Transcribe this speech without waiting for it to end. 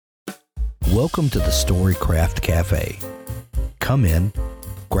Welcome to the Storycraft Cafe. Come in,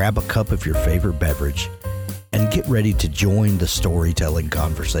 grab a cup of your favorite beverage, and get ready to join the storytelling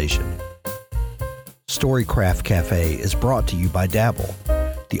conversation. Storycraft Cafe is brought to you by Dabble,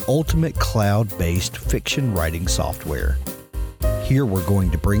 the ultimate cloud-based fiction writing software. Here we're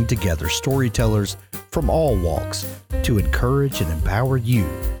going to bring together storytellers from all walks to encourage and empower you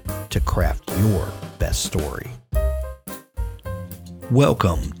to craft your best story.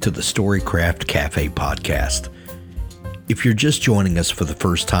 Welcome to the Storycraft Cafe podcast. If you're just joining us for the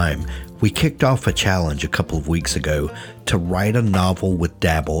first time, we kicked off a challenge a couple of weeks ago to write a novel with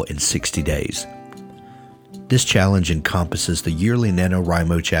Dabble in 60 days. This challenge encompasses the yearly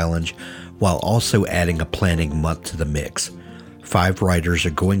NaNoWriMo challenge while also adding a planning month to the mix. 5 writers are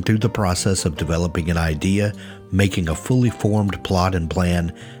going through the process of developing an idea, making a fully formed plot and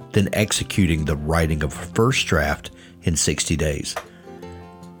plan, then executing the writing of a first draft in 60 days.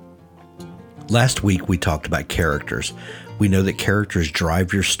 Last week, we talked about characters. We know that characters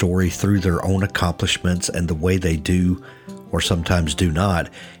drive your story through their own accomplishments and the way they do, or sometimes do not,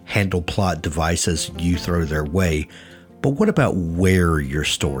 handle plot devices you throw their way. But what about where your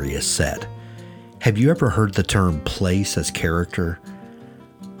story is set? Have you ever heard the term place as character?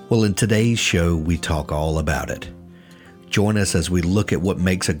 Well, in today's show, we talk all about it. Join us as we look at what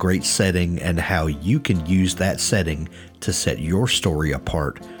makes a great setting and how you can use that setting to set your story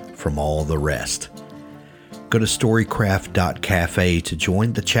apart from all the rest. Go to storycraft.cafe to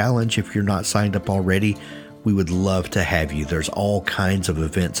join the challenge if you're not signed up already. We would love to have you. There's all kinds of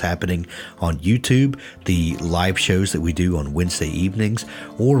events happening on YouTube, the live shows that we do on Wednesday evenings,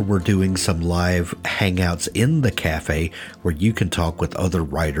 or we're doing some live hangouts in the cafe where you can talk with other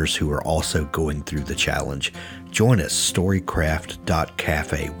writers who are also going through the challenge. Join us,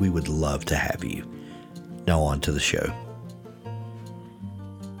 storycraft.cafe. We would love to have you. Now on to the show.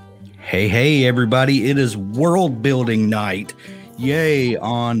 Hey, everybody. It is world building night. Yay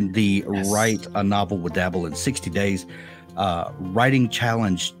on the Write a Novel with Dabble in 60 Days writing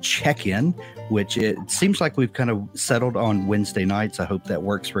challenge check-in, which it seems like we've kind of settled on Wednesday nights. I hope that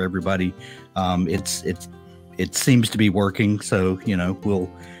works for everybody. It seems to be working. So, you know,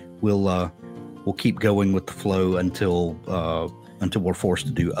 we'll keep going with the flow until we're forced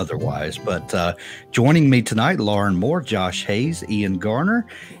to do otherwise. But joining me tonight, Lauren Moore, Josh Hayes, Ian Garner,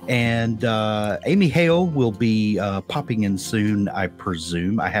 and Amy Hale will be popping in soon, I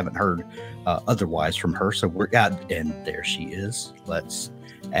presume. I haven't heard otherwise from her, so we're out, and there she is. Let's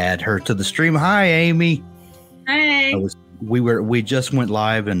add her to the stream. Hi, Amy. Hi. We just went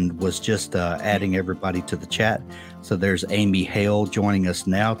live and was just adding everybody to the chat. So there's Amy Hale joining us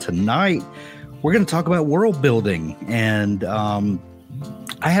now tonight. We're going to talk about world building, and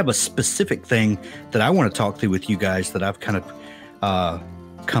I have a specific thing that I want to talk through with you guys that I've kind of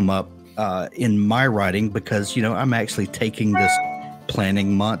come up in my writing because, you know, I'm actually taking this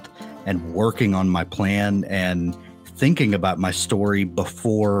planning month and working on my plan and thinking about my story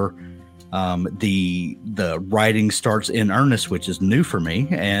before the writing starts in earnest, which is new for me.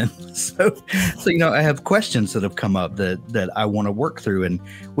 And so you know, I have questions that have come up that I want to work through, and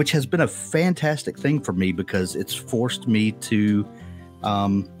which has been a fantastic thing for me because it's forced me to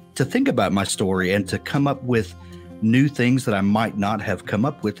think about my story and to come up with new things that I might not have come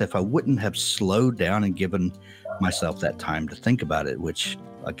up with if I wouldn't have slowed down and given myself that time to think about it, which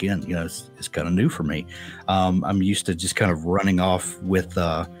again, you know, is kind of new for me. I'm used to just kind of running off with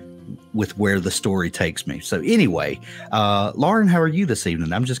where the story takes me. So anyway, Lauren, how are you this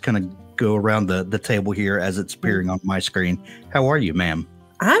evening? I'm just going to go around the table here as it's appearing on my screen. How are you, ma'am?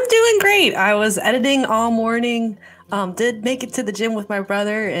 I'm doing great. I was editing all morning. Did make it to the gym with my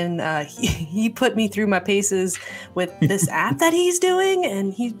brother, and he put me through my paces with this app that he's doing,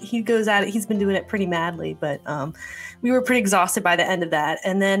 and he goes at it. He's been doing it pretty madly, but we were pretty exhausted by the end of that.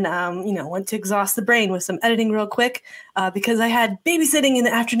 And then, you know, went to exhaust the brain with some editing real quick because I had babysitting in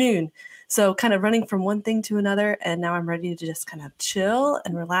the afternoon. So kind of running from one thing to another. And now I'm ready to just kind of chill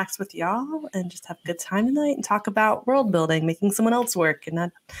and relax with y'all and just have a good time tonight and talk about world building, making someone else work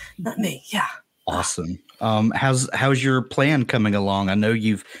and not me. Yeah. Awesome. How's your plan coming along? I know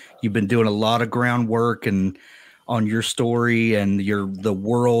you've been doing a lot of groundwork and on your story and the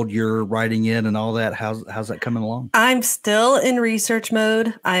world you're writing in and all that. How's that coming along? I'm still in research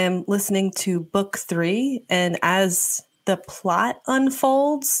mode. I am listening to book 3, and as the plot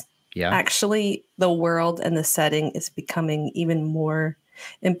unfolds, actually the world and the setting is becoming even more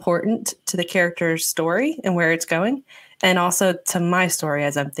important to the character's story and where it's going, and also to my story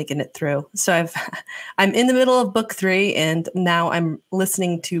as I'm thinking it through. So I'm in the middle of book 3, and now I'm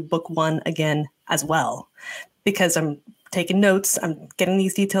listening to book 1 again as well, because I'm taking notes. I'm getting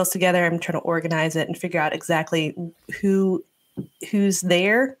these details together. I'm trying to organize it and figure out exactly who's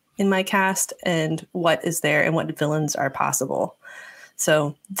there in my cast and what is there and what villains are possible.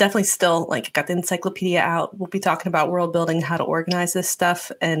 So definitely still like got the encyclopedia out. We'll be talking about world building, how to organize this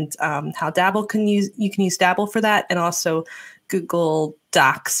stuff, and how Dabble you can use Dabble for that, and also Google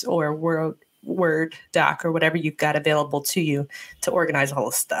Docs or Word doc or whatever you've got available to you to organize all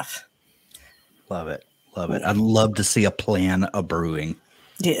this stuff. Love it. Love it. I'd love to see a plan of brewing.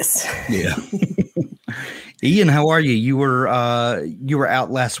 Yes. Yeah. Ian, how are you? You were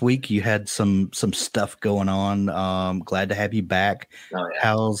out last week. You had some stuff going on. Glad to have you back. Oh, yeah.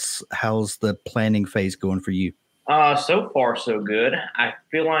 How's the planning phase going for you? So far, so good. I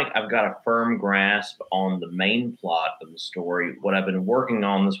feel like I've got a firm grasp on the main plot of the story. What I've been working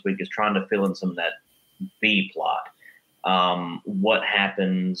on this week is trying to fill in some of that B plot. What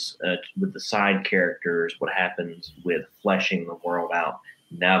happens with the side characters? What happens with fleshing the world out?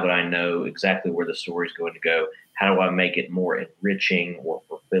 Now that I know exactly where the story is going to go, how do I make it more enriching or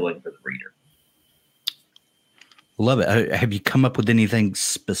fulfilling for the reader? Love it. Have you come up with anything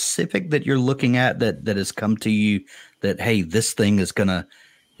specific that you're looking at that has come to you that, hey, this thing is gonna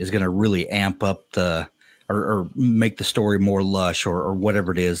really amp up or make the story more lush or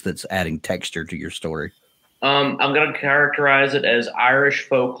whatever it is that's adding texture to your story? I'm going to characterize it as Irish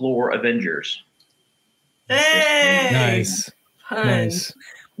folklore Avengers. Hey! Nice. Nice.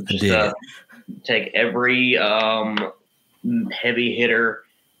 Just take every heavy hitter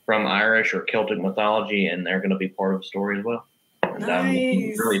from Irish or Celtic mythology, and they're going to be part of the story as well. And I'm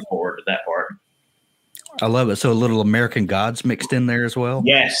looking really forward to that part. I love it. So a little American Gods mixed in there as well?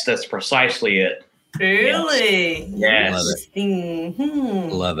 Yes, that's precisely it. Really? Yes. Love it. Mm-hmm.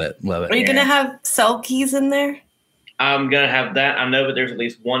 Love it. Love it. Are you going to have Selkies in there? I'm going to have that. I know that there's at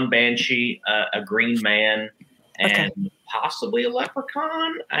least one Banshee, a Green Man, and possibly a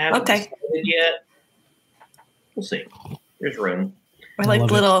Leprechaun. I haven't decided yet. We'll see. There's room. I like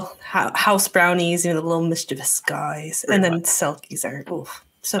little house brownies, the little mischievous guys. And then Selkies are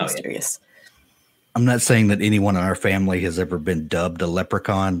so mysterious. Yeah. I'm not saying that anyone in our family has ever been dubbed a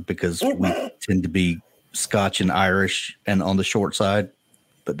leprechaun because we tend to be Scotch and Irish and on the short side,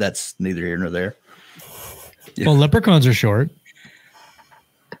 but that's neither here nor there. Yeah. Well, leprechauns are short.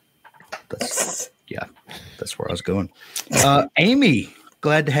 That's where I was going. Amy,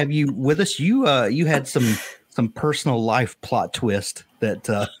 glad to have you with us. You had some personal life plot twist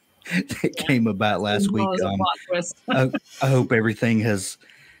that came about last week. I hope everything has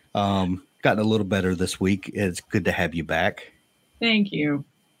gotten a little better this week. It's good to have you back. Thank you.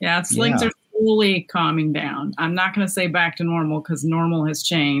 Yeah, things are slowly calming down. I'm not going to say back to normal because normal has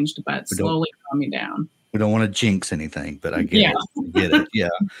changed, but slowly calming down. We don't want to jinx anything, but I get it. I get it. Yeah.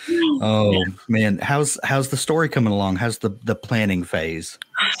 Oh man, how's the story coming along? How's the planning phase?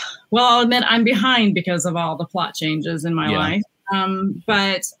 Well, I'll admit I'm behind because of all the plot changes in my life.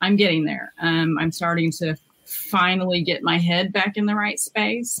 But I'm getting there. I'm starting to finally get my head back in the right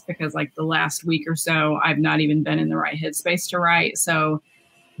space because like the last week or so, I've not even been in the right headspace to write. So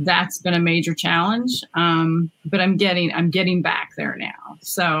that's been a major challenge. But I'm getting back there now.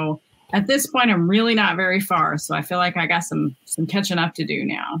 So at this point, I'm really not very far. So I feel like I got some catching up to do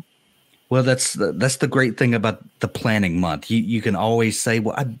now. Well, that's the great thing about the planning month. You can always say,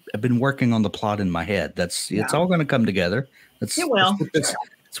 well, I've been working on the plot in my head. It's all going to come together. It will. That's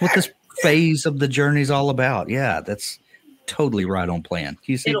what this phase of the journey is all about. Yeah, that's totally right on plan.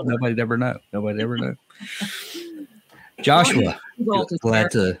 You see, nobody'd ever know. Joshua,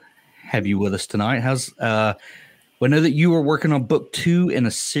 glad to have you with us tonight. How's I know that you were working on book 2 in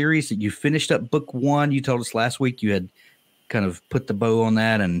a series that you finished up book 1. You told us last week you had kind of put the bow on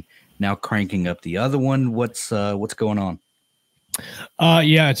that and now cranking up the other one. What's going on?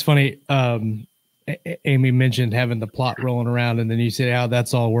 Yeah, it's funny. Amy mentioned having the plot rolling around, and then you said how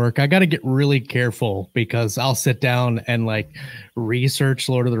that's all work. I got to get really careful because I'll sit down and like research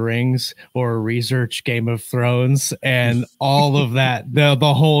Lord of the Rings or research Game of Thrones, and all of that the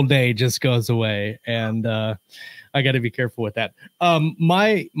whole day just goes away. And I got to be careful with that.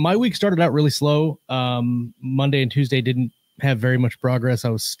 My week started out really slow. Monday and Tuesday didn't have very much progress. I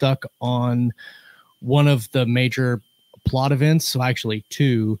was stuck on one of the major plot events, so actually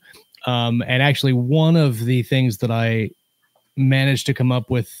 2. And actually one of the things that I managed to come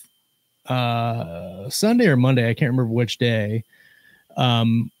up with Sunday or Monday, I can't remember which day,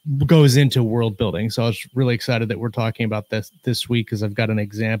 goes into world building. So I was really excited that we're talking about this week because I've got an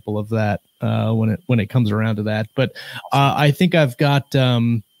example of that when it comes around to that. But I think I've got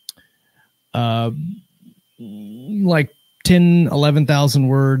like 11,000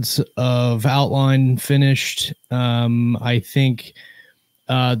 words of outline finished. I think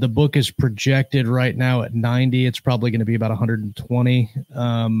the book is projected right now at 90. It's probably going to be about 120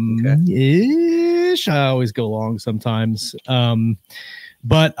 ish. I always go long sometimes.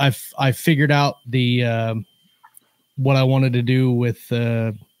 But I figured out the what I wanted to do with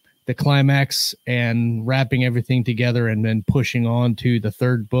the climax and wrapping everything together and then pushing on to the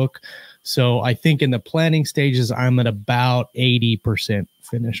third book. So I think in the planning stages, I'm at about 80%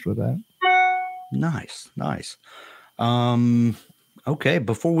 finished with that. Nice. Okay,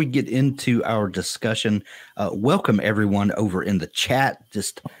 before we get into our discussion, welcome everyone over in the chat,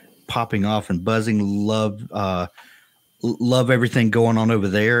 just popping off and buzzing. Love everything going on over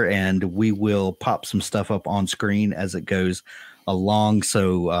there, and we will pop some stuff up on screen as it goes along.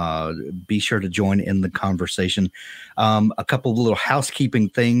 So be sure to join in the conversation. A couple of little housekeeping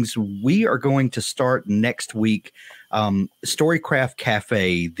things. We are going to start next week. Storycraft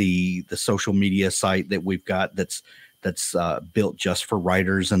Cafe, the social media site that we've got that's built just for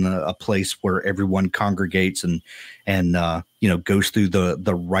writers and a place where everyone congregates and goes through the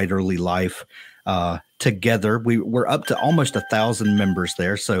writerly life together. We're up to almost 1,000 members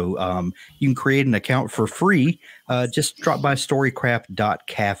there. So you can create an account for free. Just drop by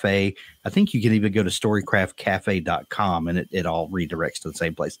storycraft.cafe. I think you can even go to storycraftcafe.com and it all redirects to the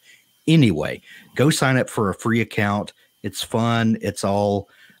same place. Anyway, go sign up for a free account. It's fun. It's all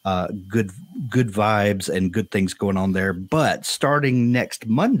good vibes and good things going on there. But starting next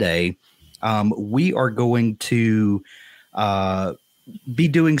Monday, we are going to be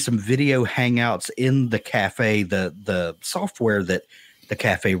doing some video hangouts in the cafe, the software that the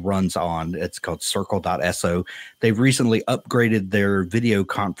cafe runs on. It's called circle.so. They've recently upgraded their video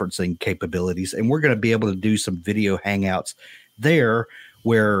conferencing capabilities, and we're going to be able to do some video hangouts there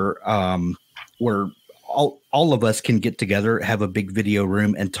where all of us can get together, have a big video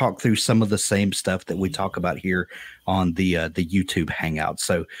room, and talk through some of the same stuff that we talk about here on the YouTube Hangouts.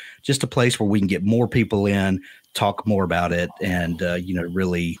 So just a place where we can get more people in, talk more about it, and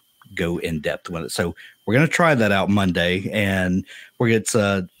really go in depth with it. So we're going to try that out Monday, and it's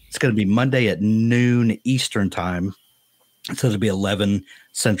going to be Monday at noon Eastern time. So it'll be 11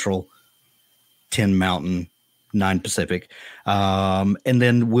 Central, 10 Mountain, 9 Pacific. And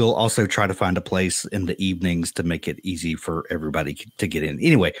then we'll also try to find a place in the evenings to make it easy for everybody to get in.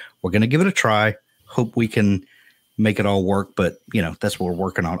 Anyway, we're going to give it a try. Hope we can make it all work, but that's what we're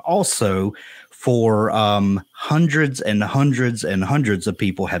working on. Also, for hundreds and hundreds and hundreds of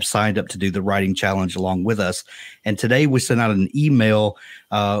people have signed up to do the writing challenge along with us. And today we sent out an email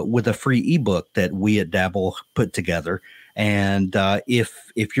with a free ebook that we at Dabble put together. And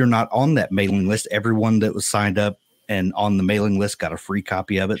if you're not on that mailing list, everyone that was signed up and on the mailing list got a free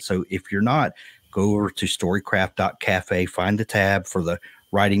copy of it. So if you're not, go over to storycraft.cafe, find the tab for the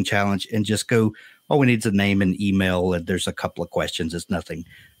writing challenge, and just go. All we need is a name and email, and there's a couple of questions. It's nothing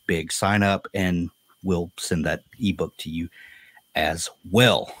big. Sign up, and we'll send that ebook to you as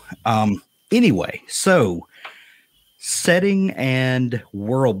well. Anyway, so setting and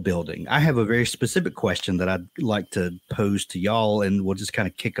world building. I have a very specific question that I'd like to pose to y'all, and we'll just kind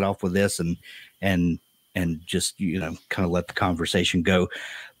of kick it off with this and just kind of let the conversation go.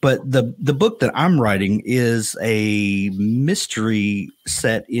 But the book that I'm writing is a mystery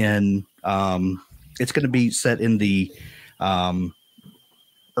set in. It's going to be set in the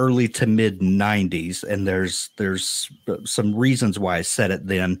early to mid 90s, and there's some reasons why I said it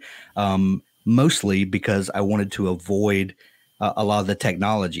then. Mostly because I wanted to avoid a lot of the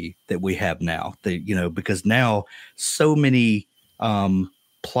technology that we have now. Because now so many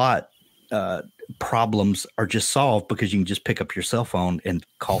plot problems are just solved because you can just pick up your cell phone and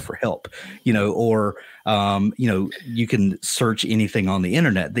call for help, or you can search anything on the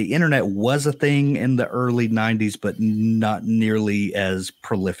internet. The internet was a thing in the early 90s, but not nearly as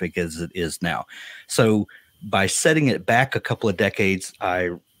prolific as it is now. So by setting it back a couple of decades,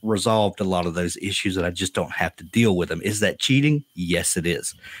 I resolved a lot of those issues that I just don't have to deal with them. Is that cheating? Yes, it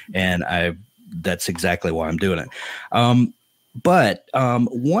is. And that's exactly why I'm doing it. But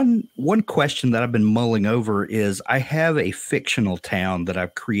one question that I've been mulling over is I have a fictional town that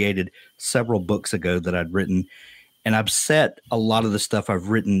I've created several books ago that I'd written, and I've set a lot of the stuff I've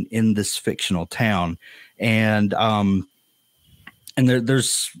written in this fictional town, and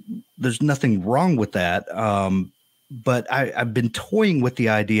there's nothing wrong with that. But I've been toying with the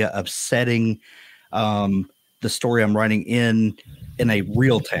idea of setting the story I'm writing in a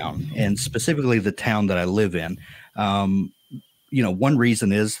real town, and specifically the town that I live in. One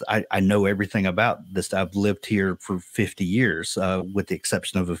reason is I know everything about this. I've lived here for 50 years, with the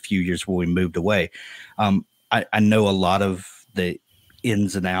exception of a few years where we moved away. I know a lot of the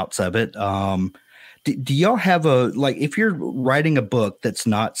ins and outs of it. Do y'all have if you're writing a book that's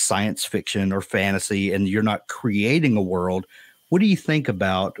not science fiction or fantasy and you're not creating a world, what do you think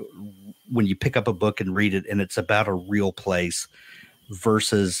about when you pick up a book and read it and it's about a real place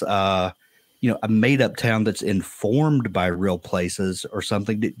versus, a made up town that's informed by real places or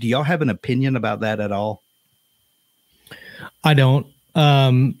something? Do y'all have an opinion about that at all? I don't.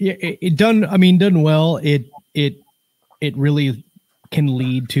 It done well. It really can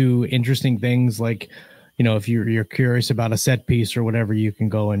lead to interesting things, like, if you're curious about a set piece or whatever, you can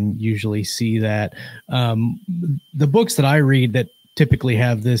go and usually see that. The books that I read that typically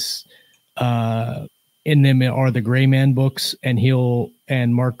have this in them are the Gray Man books, and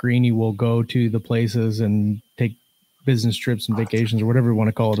Mark Greaney will go to the places and take business trips and vacations or whatever you want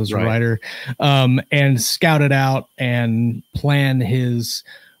to call it as a writer, and scout it out and plan his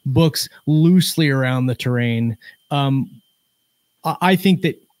books loosely around the terrain. I think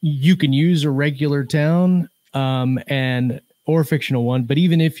that you can use a regular town or a fictional one, but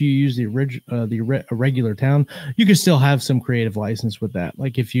even if you use the regular town, you can still have some creative license with that.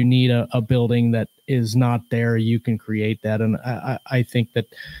 Like if you need a building that is not there, you can create that. And I think that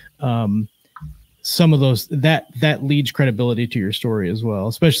some of those that leads credibility to your story as well,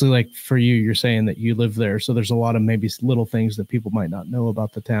 especially like for you're saying that you live there. So there's a lot of maybe little things that people might not know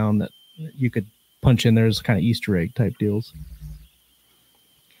about the town that you could punch in there as kind of Easter egg type deals.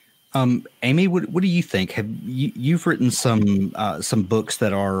 Amy, what do you think? Have you've written some books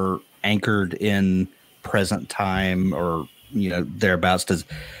that are anchored in present time or thereabouts? Does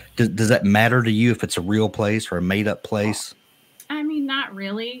that matter to you if it's a real place or a made up place? I mean, not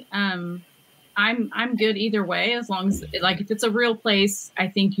really. I'm good either way, as long as if it's a real place. I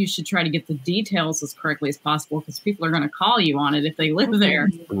think you should try to get the details as correctly as possible, because people are going to call you on it if they live there.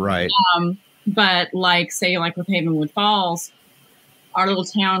 Right. But say with Havenwood Falls, our little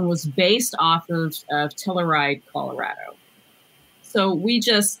town was based off of Telluride, Colorado. So we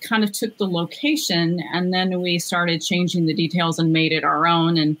just kind of took the location and then we started changing the details and made it our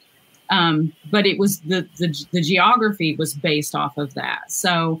own. And but it was the geography was based off of that.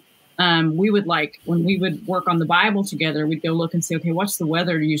 So we would when we would work on the Bible together, we'd go look and see, okay, what's the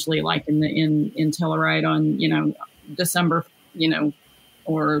weather usually like in Telluride on December,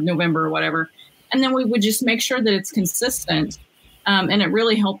 or November or whatever, and then we would just make sure that it's consistent. And it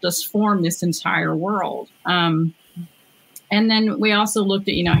really helped us form this entire world. And then we also looked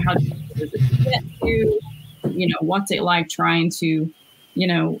at, how does it get to, what's it like trying to,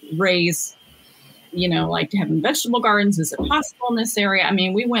 raise, like having vegetable gardens? Is it possible in this area? I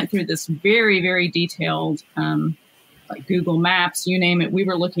mean, we went through this very, very detailed, like Google Maps, you name it. We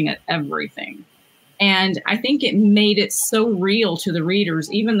were looking at everything. And I think it made it so real to the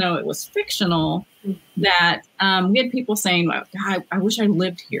readers, even though it was fictional, that we had people saying, well, God, I wish I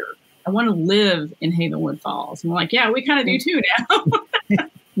lived here. I want to live in Havenwood Falls. And we're like, yeah, we kind of do too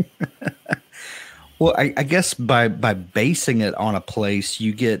now. Well, I guess by basing it on a place,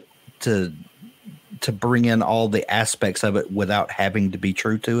 you get to bring in all the aspects of it without having to be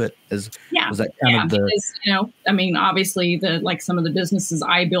true to it. Was that kind of the... Because, I mean, obviously some of the businesses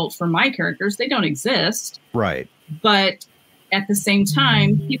I built for my characters, they don't exist. Right. But at the same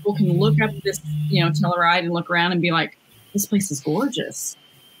time, people can look up this, Telluride and look around and be like, this place is gorgeous.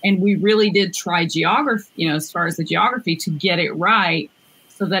 And we really did try geography, as far as the geography, to get it right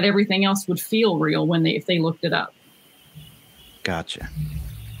so that everything else would feel real if they looked it up. Gotcha.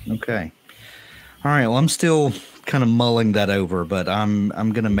 Okay. All right. Well, I'm still kind of mulling that over, but I'm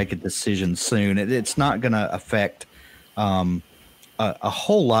going to make a decision soon. It's not going to affect a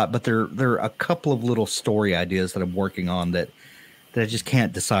whole lot, but there are a couple of little story ideas that I'm working on that I just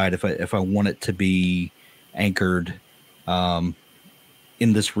can't decide if I want it to be anchored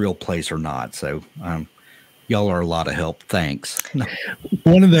in this real place or not. So y'all are a lot of help. Thanks.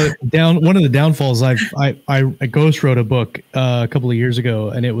 One of the downfalls, I ghost wrote a book a couple of years ago,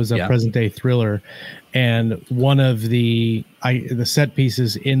 and it was a present day thriller. And one of the set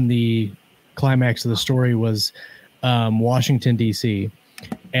pieces in the climax of the story was Washington, D.C.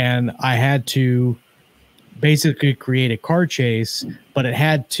 And I had to basically create a car chase, but there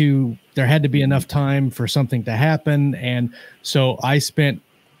had to be enough time for something to happen. And so I spent,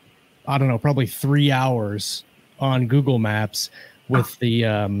 I don't know, probably 3 hours on Google Maps with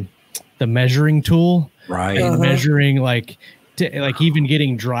the measuring tool, right? And measuring even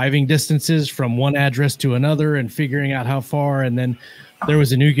getting driving distances from one address to another and figuring out how far. And then there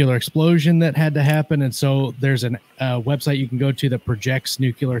was a nuclear explosion that had to happen. And so there's a website you can go to that projects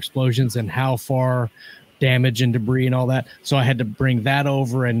nuclear explosions and how far damage and debris and all that. So I had to bring that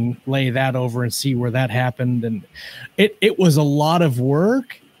over and lay that over and see where that happened. And it was a lot of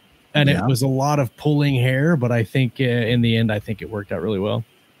work, and it was a lot of pulling hair. But I think in the end, I think it worked out really well.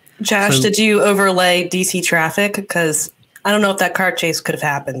 Josh, did you overlay DC traffic? Because I don't know if that car chase could have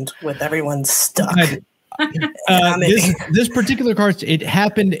happened with everyone stuck. This particular car, it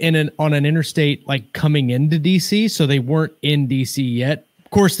happened on an interstate, like coming into DC, so they weren't in DC yet. Of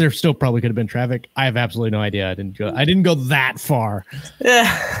course, there still probably could have been traffic. I have absolutely no idea. I didn't go that far.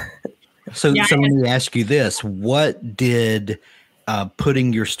 So let me ask you this: what did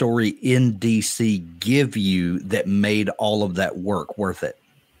putting your story in DC give you that made all of that work worth it?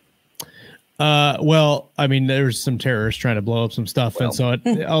 Well, I mean, there's some terrorists trying to blow up some stuff, and so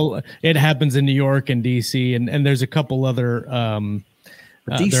it happens in New York and DC, and there's a couple other.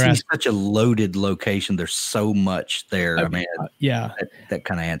 DC is such a loaded location. There's so much there. I mean, that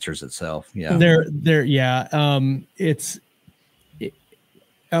kind of answers itself. Yeah, it's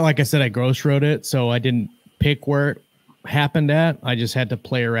like I said, I gross wrote it, so I didn't pick where it happened at. I just had to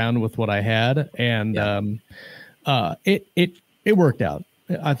play around with what I had, and it worked out.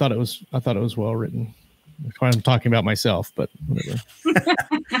 I thought it was well written. I'm talking about myself, but whatever.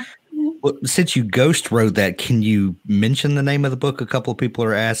 Well, since you ghost wrote that, can you mention the name of the book? A couple of people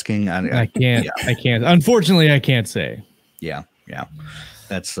are asking. I can't. I can't. Unfortunately, I can't say. Yeah.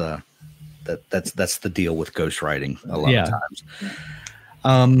 That's the deal with ghostwriting a lot of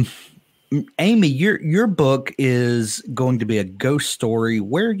times. Amy, your book is going to be a ghost story.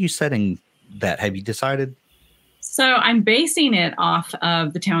 Where are you setting that? Have you decided? So I'm basing it off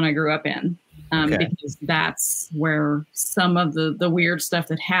of the town I grew up in, because that's where some of the weird stuff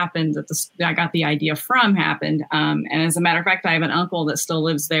that happened that I got the idea from happened. And as a matter of fact, I have an uncle that still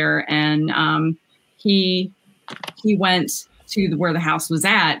lives there, and he went to where the house was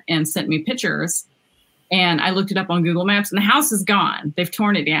at and sent me pictures. And I looked it up on Google Maps, and the house is gone. They've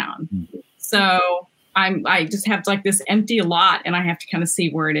torn it down. Mm-hmm. So I just have like this empty lot, and I have to kind of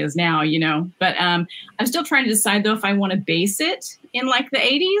see where it is now, but I'm still trying to decide though, if I want to base it in like the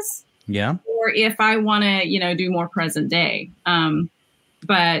 80s, or if I want to, do more present day.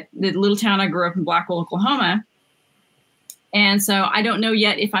 But the little town I grew up in, Blackwell, Oklahoma. And so I don't know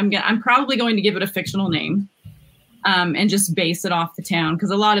yet if I'm probably going to give it a fictional name, and just base it off the town.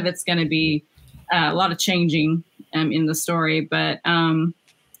 'Cause a lot of it's going to be a lot of changing, in the story, but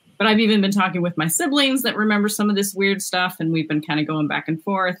I've even been talking with my siblings that remember some of this weird stuff, and we've been kind of going back and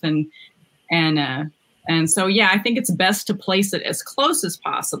forth, and so I think it's best to place it as close as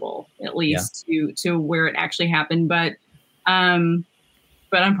possible, at least to where it actually happened. But I'm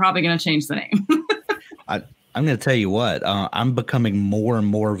probably going to change the name. I'm going to tell you what, I'm becoming more and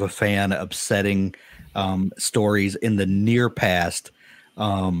more of a fan of setting stories in the near past,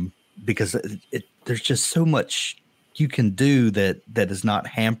 because there's just so much you can do that is not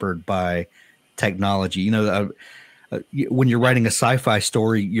hampered by technology. When you're writing a sci-fi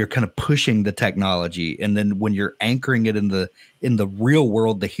story, you're kind of pushing the technology, and then when you're anchoring it in the real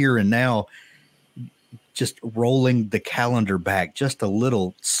world, the here and now, just rolling the calendar back just a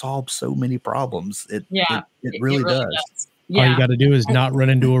little solves so many problems. It really does. All you got to do is not run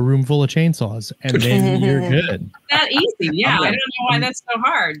into a room full of chainsaws, and then you're good. That easy. Yeah. I don't know why that's so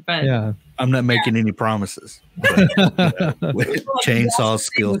hard, but I'm not making any promises. With chainsaws,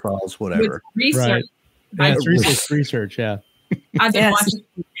 skill saws, whatever. With research. Right. It's research. Yeah. I've been watching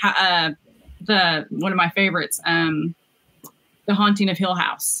one of my favorites, The Haunting of Hill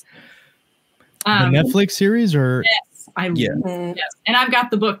House. The Netflix series, or yes, and I've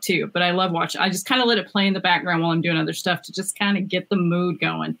got the book too, but I love watching. I just kind of let it play in the background while I'm doing other stuff to just kind of get the mood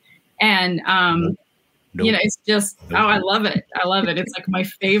going. And it's just I love it. It's like my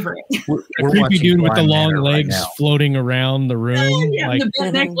favorite. We're creepy dude with the long legs floating around the room. Like, the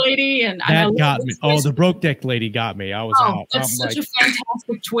bent neck lady, and that got me. Oh, the broke neck lady got me. I was out. That's such a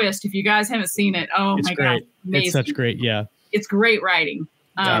fantastic twist. If you guys haven't seen it, my God, amazing. It's such great. Yeah, it's great writing.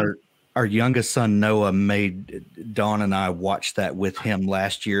 Our youngest son, Noah, made Dawn and I watch that with him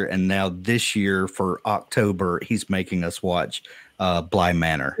last year. And now this year for October, he's making us watch Bly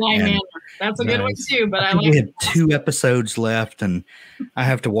Manor. That's a good one too, but I like we have 2 episodes left, and I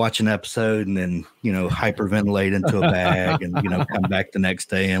have to watch an episode and then, hyperventilate into a bag and, come back the next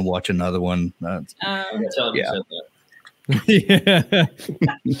day and watch another one.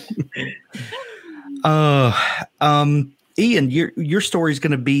 Ian, your story is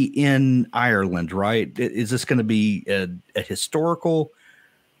going to be in Ireland, right? Is this going to be a historical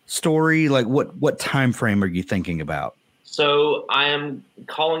story? Like what time frame are you thinking about? So I am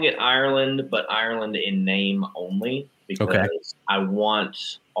calling it Ireland, but Ireland in name only, because I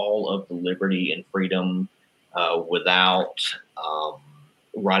want all of the liberty and freedom without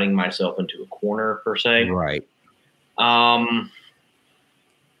writing myself into a corner per se. Right.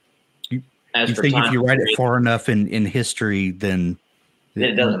 As you for think time if you write it period, far enough in history, then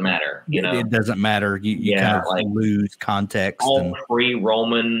it doesn't matter. You know, it doesn't matter. You kind of like lose context. all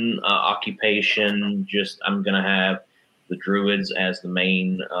pre-Roman occupation. Just I'm gonna have the Druids as the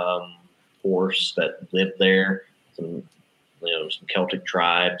main force that lived there. Some Celtic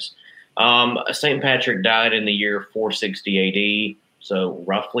tribes. St. Patrick died in the year 460 AD, so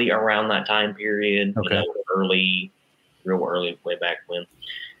roughly around that time period. Okay. Real early, way back when.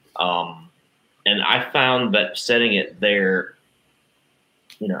 And I found that setting it there,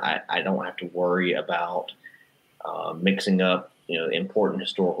 I don't have to worry about mixing up, important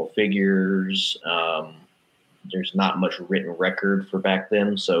historical figures. There's not much written record for back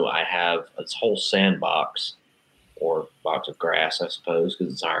then, so I have this whole sandbox, or box of grass, I suppose,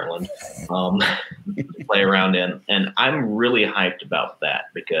 because it's Ireland, to play around in. And I'm really hyped about that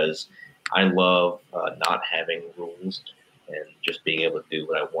because I love not having rules and just being able to do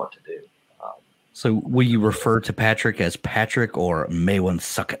what I want to do. So will you refer to Patrick as Patrick or Maywin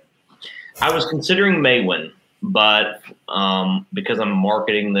Suckett? I was considering Maywin, but because I'm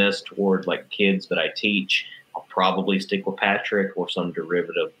marketing this toward like kids that I teach, I'll probably stick with Patrick or some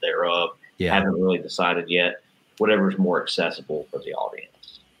derivative thereof. Yeah. Haven't really decided yet. Whatever's more accessible for the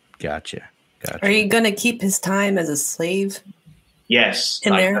audience. Gotcha. Are you going to keep his time as a slave? Yes.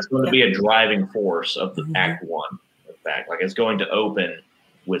 That's going to be a driving force of the Act 1. In fact, it's going to open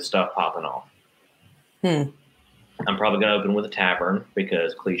with stuff popping off. I'm probably going to open with a tavern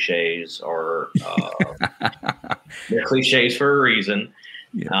because cliches are they're cliches for a reason.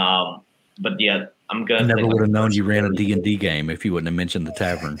 Yeah. But yeah, I'm going to. Never would have known you ran a D&D game if you wouldn't have mentioned the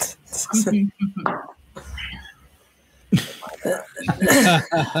tavern.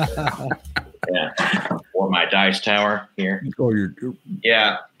 Yeah, or my dice tower here. Or your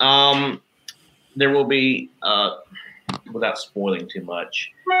there will be without spoiling too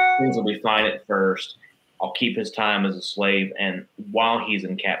much, things will be fine at first. I'll keep his time as a slave, and while he's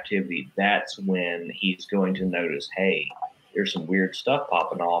in captivity, that's when he's going to notice, hey, there's some weird stuff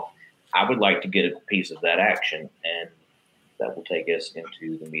popping off. I would like to get a piece of that action, and that will take us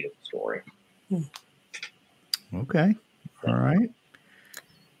into the meat of the story. Okay. All right.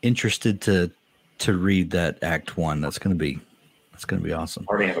 Interested to read that Act 1. That's gonna be awesome.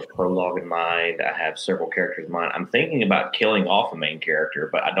 I already have a prologue in mind. I have several characters in mind. I'm thinking about killing off a main character,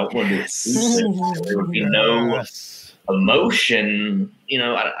 but I don't want to do it too soon. There would be no emotion.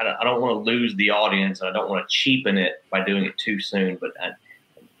 I don't want to lose the audience, and I don't want to cheapen it by doing it too soon. But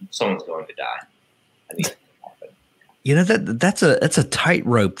someone's going to die. I need it to happen. That's a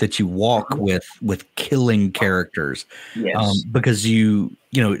tightrope that you walk with killing characters. Yes. Because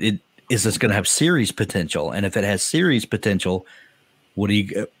is this going to have series potential? And if it has series potential, what do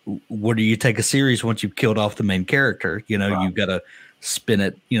you take a series once you've killed off the main character? You've got to spin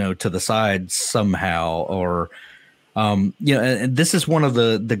it, to the side somehow, or and this is one of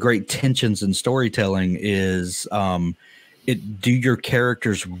the great tensions in storytelling is do your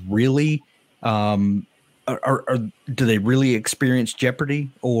characters really or do they really experience jeopardy,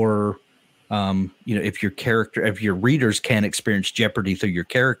 or if your readers can't experience jeopardy through your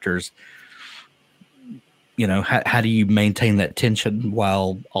characters, how do you maintain that tension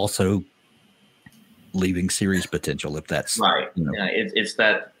while also leaving series potential, if that's right? It's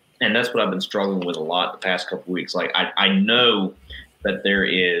that, and that's what I've been struggling with a lot the past couple of weeks. I know that there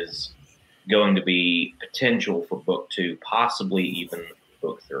is going to be potential for book 2, possibly even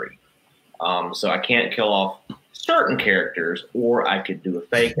book 3. So I can't kill off certain characters, or I could do a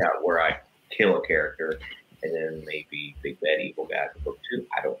fake out where I kill a character and then maybe big bad evil guy for book 2.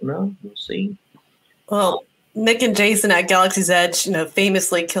 I don't know. We'll see. Well, Nick and Jason at Galaxy's Edge,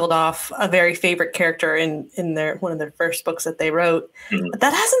 famously killed off a very favorite character in one of their first books that they wrote. Mm-hmm. But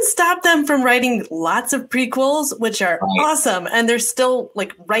that hasn't stopped them from writing lots of prequels, which are awesome. And they're still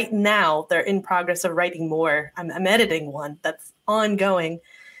right now, they're in progress of writing more. I'm editing one that's ongoing.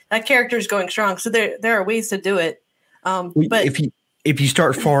 That character is going strong. So there are ways to do it. But if you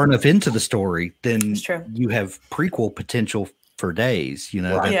start far enough into the story, then you have prequel potential for days.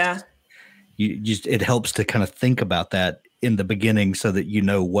 Yeah. It helps to kind of think about that in the beginning so that you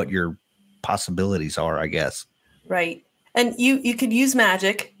know what your possibilities are, I guess. Right. And you could use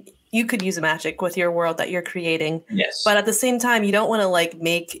magic. You could use magic with your world that you're creating. Yes. But at the same time, you don't want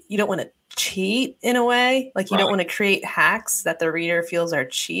to you don't want to cheat in a way. You don't want to create hacks that the reader feels are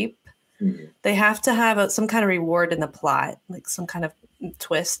cheap. Mm-hmm. They have to have some kind of reward in the plot, some kind of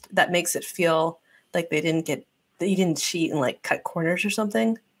twist that makes it feel like they didn't get that you didn't cheat and like cut corners or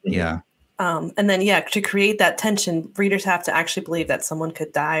something. Yeah. And then, to create that tension, readers have to actually believe that someone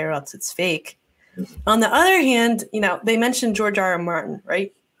could die or else it's fake. On the other hand, they mentioned George R.R. Martin,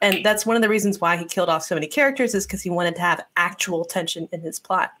 right? And that's one of the reasons why he killed off so many characters is because he wanted to have actual tension in his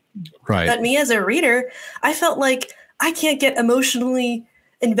plot. Right. But me as a reader, I felt like I can't get emotionally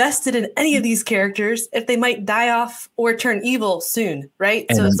invested in any of these characters if they might die off or turn evil soon, right?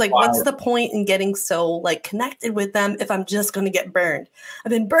 So it's like, what's the point in getting so like connected with them if I'm just going to get burned?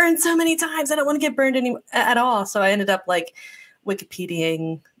 I've been burned so many times, I don't want to get burned at all. So I ended up like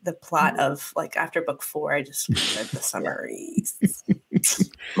Wikipediaing the plot of like after book 4. I just read the summaries.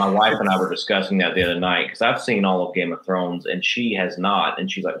 My wife and I were discussing that the other night because I've seen all of Game of Thrones and she has not,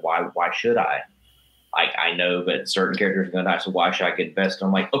 and she's like, "Why should I? I know that certain characters are going to die, so why should I get invested?"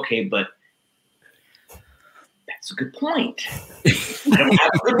 I'm like, "Okay, but that's a good point. I don't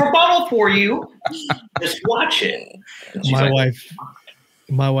have a good rebuttal for you. Just watch it."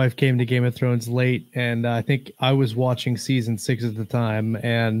 My wife came to Game of Thrones late, and I think I was watching season 6 at the time,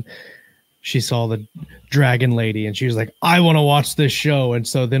 and she saw the dragon lady, and she was like, "I want to watch this show." And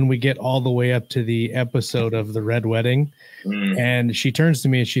so then we get all the way up to the episode of the Red Wedding, and she turns to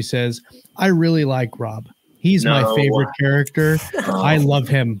me and she says, "I really like Robb. He's my favorite character. I love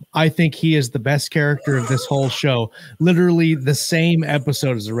him. I think he is the best character of this whole show." Literally the same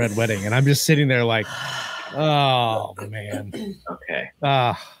episode as the Red Wedding. And I'm just sitting there like, oh, man. Okay.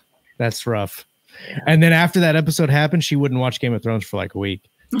 That's rough. And then after that episode happened, she wouldn't watch Game of Thrones for like a week.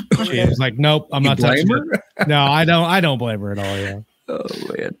 She was like, "Nope, I'm not touching it." No, I don't blame her at all. Yeah. Oh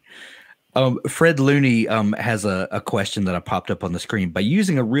man. Fred Looney has a question that I popped up on the screen. By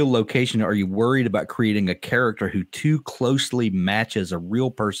using a real location, are you worried about creating a character who too closely matches a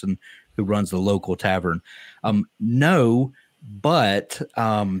real person who runs the local tavern? No, but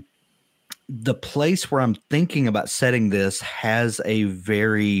the place where I'm thinking about setting this has a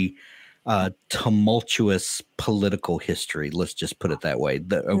very tumultuous political history. Let's just put it that way.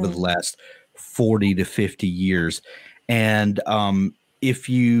 Over the last 40 to 50 years. And if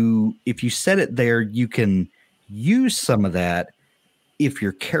you set it there, you can use some of that if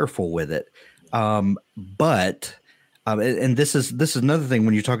you're careful with it. But this is another thing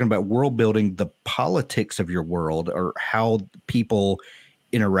when you're talking about world building, the politics of your world or how people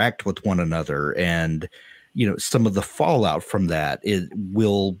interact with one another, and some of the fallout from that, it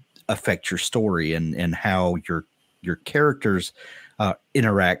will affect your story and how your characters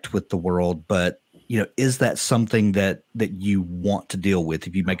interact with the world. But is that something that you want to deal with?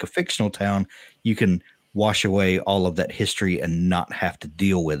 If you make a fictional town, you can wash away all of that history and not have to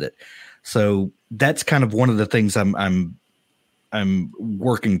deal with it. So that's kind of one of the things I'm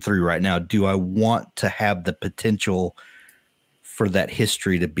working through right now. Do I want to have the potential for that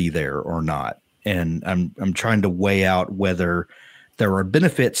history to be there or not? And I'm trying to weigh out whether there are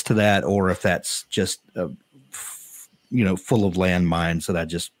benefits to that or if that's just full of landmines that I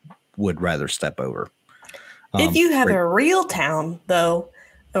just would rather step over. If you have a real town, though,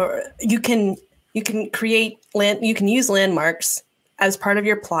 or you can create land, you can use landmarks as part of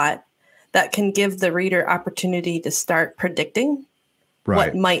your plot that can give the reader opportunity to start predicting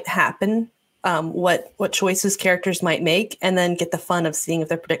what might happen, what choices characters might make, and then get the fun of seeing if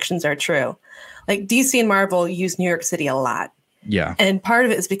their predictions are true. Like DC and Marvel use New York City a lot. Yeah. And part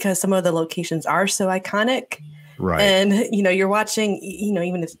of it is because some of the locations are so iconic. Right. And, you're watching,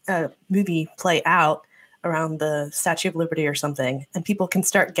 even if a movie play out around the Statue of Liberty or something, and people can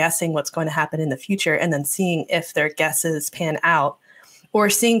start guessing what's going to happen in the future and then seeing if their guesses pan out, or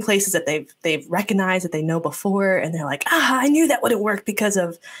seeing places that they've recognized that they know before. And they're like, I knew that wouldn't work because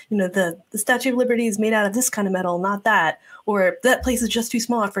of, the Statue of Liberty is made out of this kind of metal, not that, or that place is just too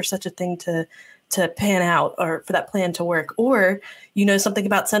small for such a thing to pan out or for that plan to work, or something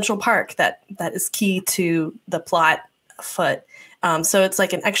about Central Park that is key to the plot afoot. So it's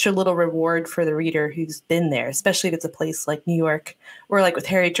like an extra little reward for the reader who's been there, especially if it's a place like New York or like with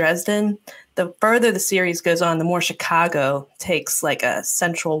Harry Dresden. The further the series goes on, the more Chicago takes like a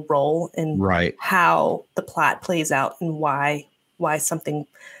central role in how the plot plays out and why something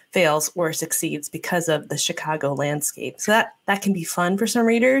fails or succeeds because of the Chicago landscape. So that can be fun for some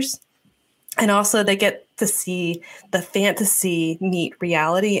readers. And also they get to see the fantasy meet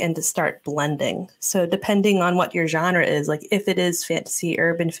reality and to start blending. So depending on what your genre is, like if it is fantasy,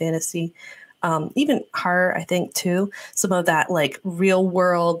 urban fantasy, even horror, I think too, some of that like real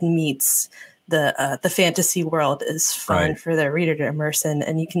world meets the fantasy world is fun for the reader to immerse in.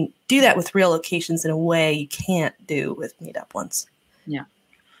 And you can do that with real locations in a way you can't do with made up ones. Yeah.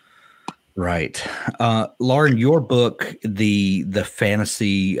 Right. Lauren, your book, the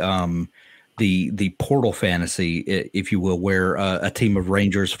fantasy, the portal fantasy, if you will, where a team of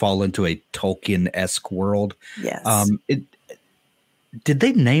rangers fall into a Tolkien-esque world. Yes. Did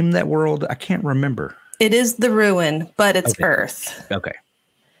they name that world? I can't remember. It is the Ruin, but it's Okay. Earth. Okay.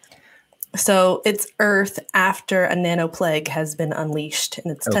 So it's Earth after a nanoplague has been unleashed,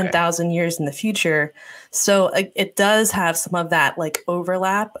 and it's Okay. 10,000 years in the future. So it does have some of that like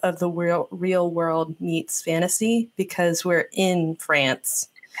overlap of the real world meets fantasy, because we're in France,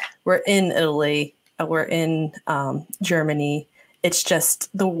 we're in Italy, we're in Germany. It's just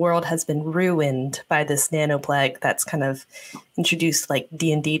the world has been ruined by this nanoplague that's kind of introduced like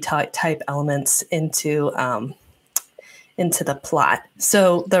D&D type elements into the plot.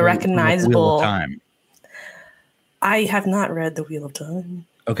 So the recognizable. Wheel of Time. I have not read The Wheel of Time.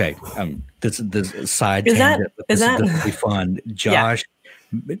 Okay. This side Is tangent, but is this that- will be fun. Josh,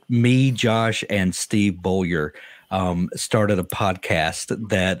 Josh, and Steve Bowyer started a podcast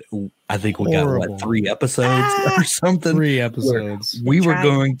that I think we got Horrible. 3 episodes or something. 3 where episodes. We were Tried.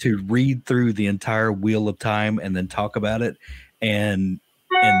 going to read through the entire Wheel of Time and then talk about it, and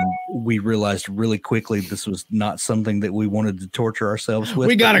we realized really quickly this was not something that we wanted to torture ourselves with.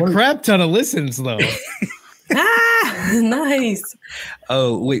 We got a But crap ton of listens though. Nice.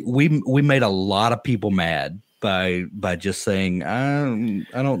 Oh, we made a lot of people mad by just saying I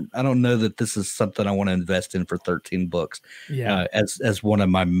don't know that this is something I want to invest in for 13 books. Yeah. As one of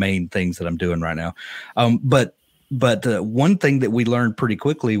my main things that I'm doing right now. But one thing that we learned pretty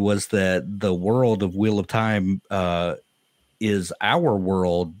quickly was that the world of Wheel of Time is our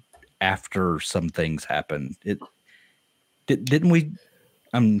world after some things happen. Didn't we?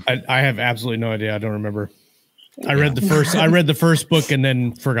 I have absolutely no idea. I don't remember. I read the first book and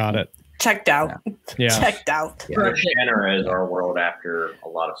then forgot it. Checked out. Yeah. Checked out. Shannara is our world after a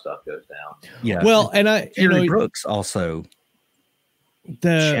lot of stuff goes down. Yeah. Well, and Jerry Brooks also.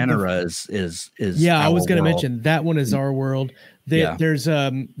 Shannara is yeah, I was our going to world. mention that one is our world. Yeah. There's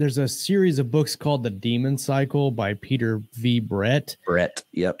a series of books called The Demon Cycle by Peter V. Brett,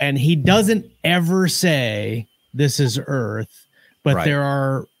 Yep. and he doesn't ever say this is Earth, but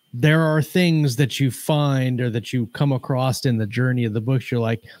Right. there are things that you find or that you come across in the journey of the books. You're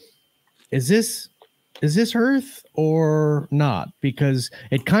like, is this Earth or not? Because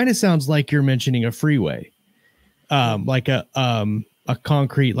it kind of sounds like you're mentioning a freeway, like a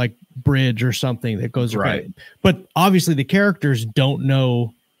concrete like bridge or something that goes Right. right. But obviously the characters don't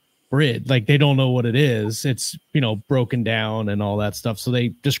know bridge, like they don't know what it is. It's broken down and all that stuff. So they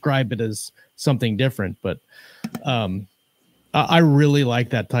describe it as something different. But I really like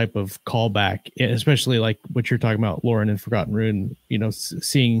that type of callback, especially like what you're talking about, Lauren, and Forgotten Ruin.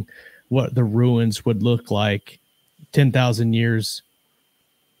 Seeing what the ruins would look like 10,000 years.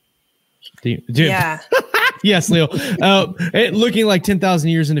 Yeah. Yes, Leo. Looking like 10,000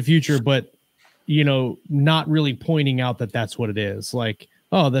 years in the future, but not really pointing out that that's what it is. Like,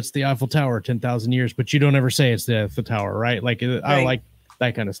 oh, that's the Eiffel Tower, 10,000 years, but you don't ever say it's the Eiffel Tower, right? Like, I like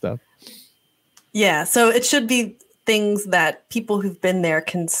that kind of stuff. Yeah. So it should be things that people who've been there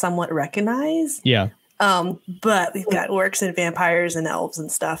can somewhat recognize. Yeah. But we've got orcs and vampires and elves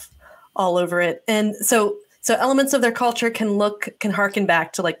and stuff all over it. And so elements of their culture can harken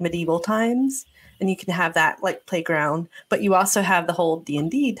back to like medieval times, and you can have that like playground, but you also have the whole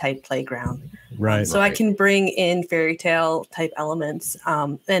D&D type playground. Right. So I can bring in fairy tale type elements.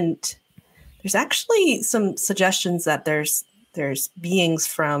 And there's actually some suggestions that there's beings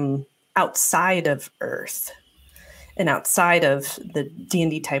from outside of Earth and outside of the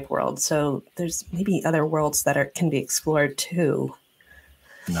D&D type world. So there's maybe other worlds that can be explored too.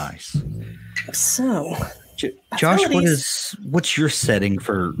 Nice. So Josh, abilities. what's your setting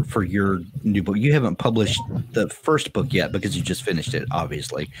for your new book? You haven't published the first book yet because you just finished it,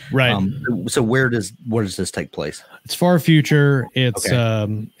 obviously. Right. So where does this take place? It's far future. It's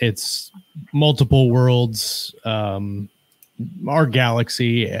Okay. It's multiple worlds. Our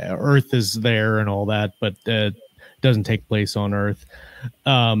galaxy, Earth is there and all that, but doesn't take place on Earth.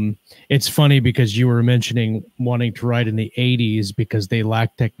 It's funny because you were mentioning wanting to write in the 80s because they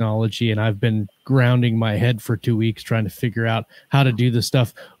lack technology, and I've been grounding my head for 2 weeks trying to figure out how to do the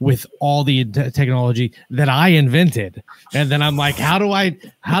stuff with all the technology that I invented. And then I'm like, how do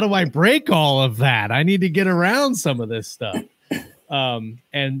I break all of that? I need to get around some of this stuff.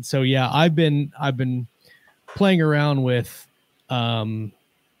 And so yeah, I've been playing around with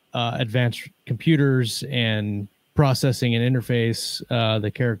advanced computers and processing and interface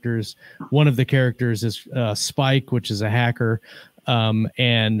the characters. One of the characters is Spike, which is a hacker,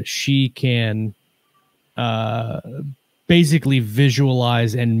 and she can basically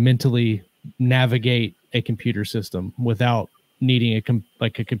visualize and mentally navigate a computer system without needing a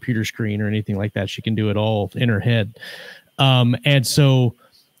computer screen or anything like that. She can do it all in her head. And so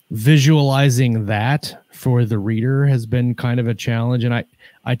visualizing that for the reader has been kind of a challenge. And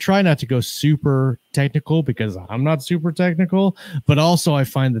I try not to go super technical because I'm not super technical, but also I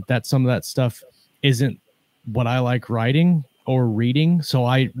find that some of that stuff isn't what I like writing or reading. So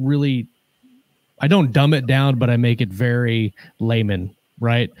I don't dumb it down, but I make it very layman,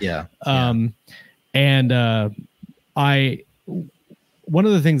 right? Yeah. And one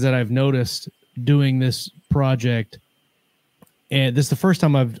of the things that I've noticed doing this project, and this is the first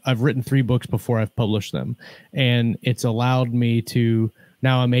time I've written 3 books before I've published them, and it's allowed me to,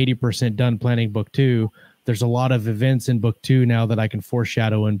 now I'm 80% done planning book 2. There's a lot of events in book 2 now that I can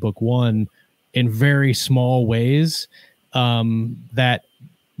foreshadow in book 1 in very small ways, that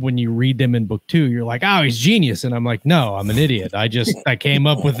when you read them in book 2, you're like, oh, he's genius. And I'm like, no, I'm an idiot. I came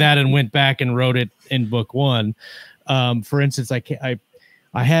up with that and went back and wrote it in book 1. For instance, I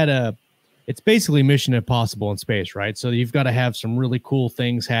had it's basically Mission Impossible in space, right? So you've got to have some really cool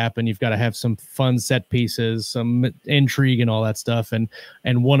things happen. You've got to have some fun set pieces, some intrigue and all that stuff. And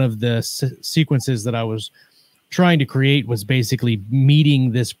one of the sequences that I was trying to create was basically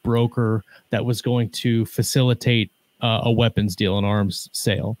meeting this broker that was going to facilitate a weapons deal, an arms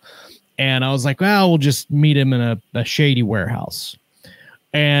sale. And I was like, well, we'll just meet him in a shady warehouse.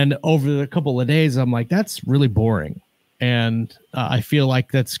 And over a couple of days, I'm like, that's really boring. And I feel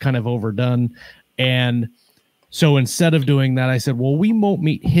like that's kind of overdone. And so instead of doing that, I said, well, we won't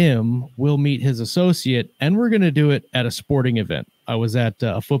meet him. We'll meet his associate, and we're going to do it at a sporting event. I was at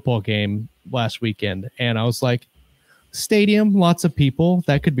a football game last weekend, and I was like, stadium, lots of people,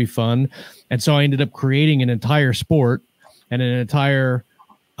 that could be fun. And so I ended up creating an entire sport and an entire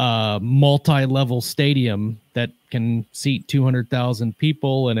multi-level stadium that can seat 200,000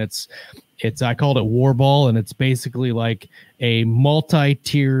 people. And it's I called it Warball, and it's basically like a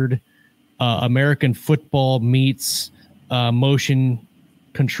multi-tiered American football meets motion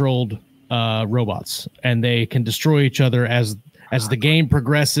controlled robots, and they can destroy each other as the game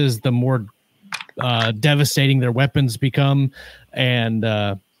progresses. The more devastating their weapons become, and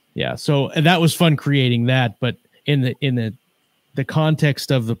so that was fun creating that. But in the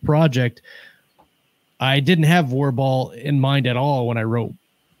context of the project, I didn't have Warball in mind at all when I wrote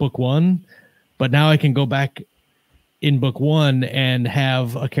book 1, but now I can go back in book 1 and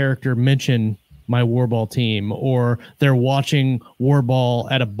have a character mention my Warball team, or they're watching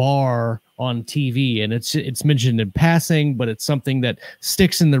Warball at a bar on TV, and it's mentioned in passing, but it's something that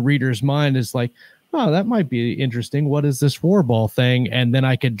sticks in the reader's mind. Is like, oh, that might be interesting. What is this Warball thing? And then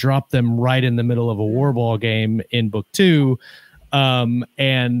I could drop them right in the middle of a Warball game in book 2.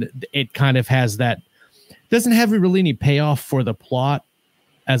 And it kind of has that, doesn't have really any payoff for the plot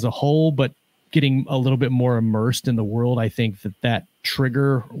as a whole, but getting a little bit more immersed in the world. I think that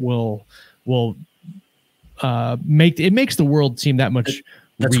trigger will makes the world seem that much.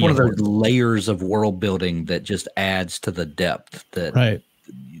 That's real. one of those layers of world building that just adds to the depth that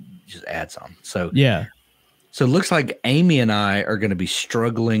just adds on. So yeah. So it looks like Amy and I are going to be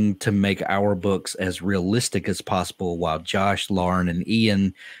struggling to make our books as realistic as possible, while Josh, Lauren, and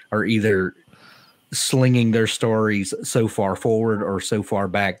Ian are either slinging their stories so far forward or so far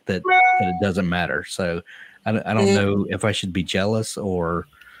back that it doesn't matter. So I don't know if I should be jealous or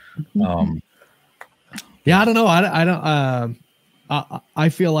yeah, I don't know. I don't I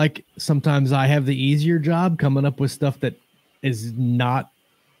feel like sometimes I have the easier job coming up with stuff that is not,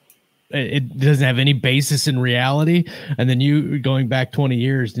 it doesn't have any basis in reality. And then you going back 20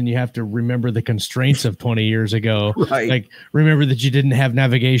 years, then you have to remember the constraints of 20 years ago. Right. Like remember that you didn't have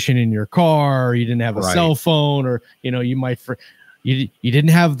navigation in your car, or you didn't have a cell phone, or, you might, you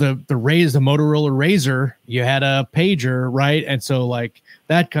didn't have the Motorola Razor, you had a pager. Right. And so like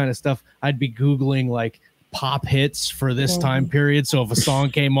that kind of stuff, I'd be Googling like pop hits for this time period. So if a song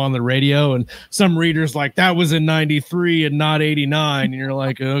came on the radio and some readers like that was in 93 and not 89, and you're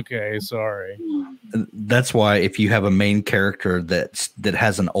like, okay, sorry. That's why if you have a main character that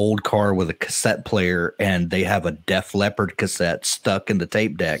has an old car with a cassette player and they have a Def Leppard cassette stuck in the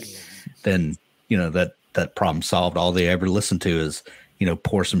tape deck, then that problem solved. All they ever listen to is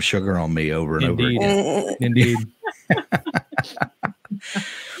Pour Some Sugar on Me over and over again. Indeed.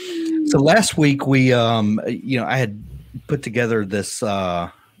 So last week we, I had put together this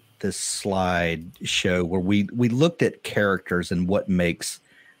slide show where we looked at characters and what makes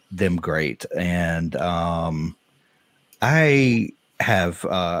them great, and I have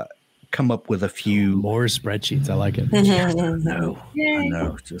come up with a few more spreadsheets. I like it. Yes, I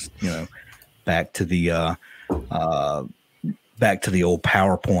know. Just back to the back to the old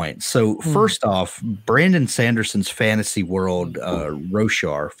PowerPoint. So first off, Brandon Sanderson's Fantasy World,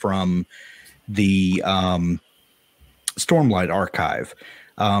 Roshar from the Stormlight Archive.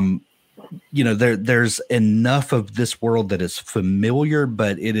 There's enough of this world that is familiar,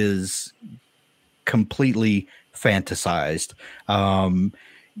 but it is completely fantasized.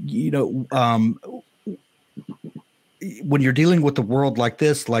 When you're dealing with a world like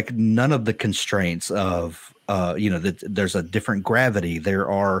this, like none of the constraints of, that there's a different gravity. There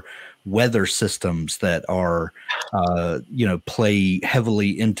are weather systems that are, play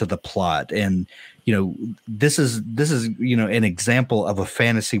heavily into the plot. And, this is, an example of a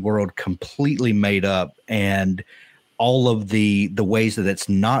fantasy world completely made up, and all of the ways that it's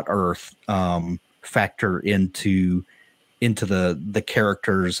not Earth, factor into the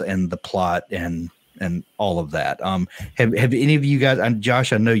characters and the plot and all of that. Have any of you guys,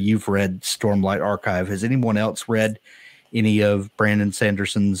 Josh, I know you've read Stormlight Archive. Has anyone else read any of Brandon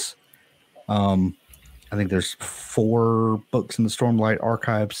Sanderson's? I think there's 4 books in the Stormlight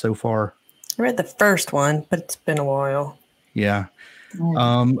Archive so far. I read the first one, but it's been a while. Yeah.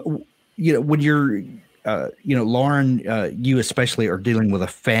 When you're, Lauren, you especially are dealing with a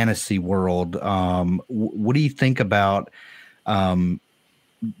fantasy world. What do you think about, a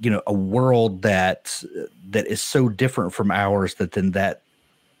world that is so different from ours that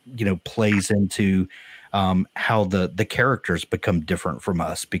plays into how the characters become different from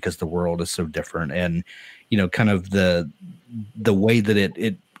us because the world is so different, and kind of the way that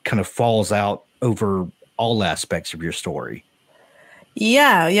it kind of falls out over all aspects of your story.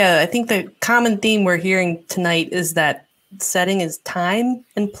 Yeah. I think the common theme we're hearing tonight is that setting is time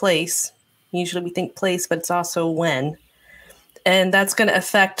and place. Usually we think place, but it's also when. And that's going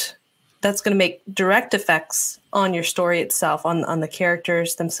to make direct effects on your story itself, on the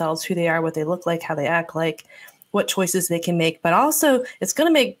characters themselves, who they are, what they look like, how they act like, what choices they can make. But also it's going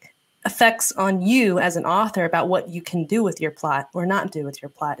to make effects on you as an author about what you can do with your plot or not do with your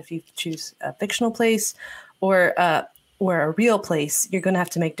plot. If you choose a fictional place or a real place, you're going to have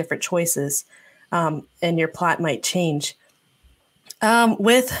to make different choices, and your plot might change.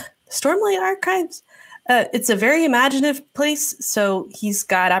 With Stormlight Archives, it's a very imaginative place, so he's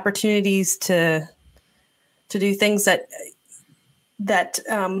got opportunities to do things that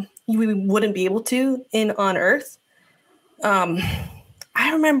you wouldn't be able to on Earth.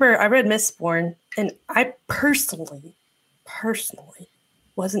 I remember I read Mistborn, and I personally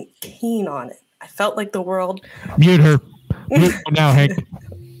wasn't keen on it. I felt like the world Mute her now, Hank.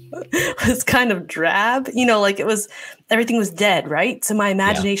 was kind of drab, like everything was dead, right? So my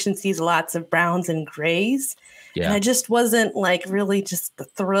imagination sees lots of browns and grays. Yeah. And I just wasn't really just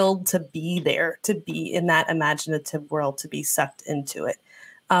thrilled to be there, to be in that imaginative world, to be sucked into it.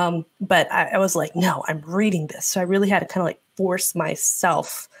 But I was like, no, I'm reading this. So I really had to kind of force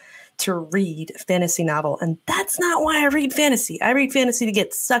myself to read a fantasy novel. And that's not why I read fantasy. I read fantasy to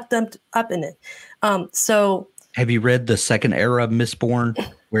get sucked up in it. So have you read the second era of Mistborn,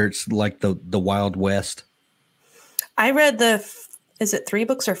 where it's like the Wild West? I read is it 3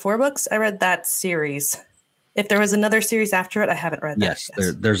 books or 4 books? I read that series. If there was another series after it, I haven't read that.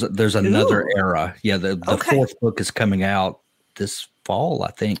 Yes, there's another era. Yeah, the 4th book is coming out this fall,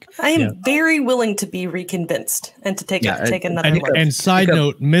 I think. I am very willing to be reconvinced and to take another look. And side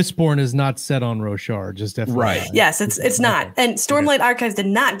note, Mistborn is not set on Roshar, just FYI. Right. Yes, it's not. And Stormlight Archives did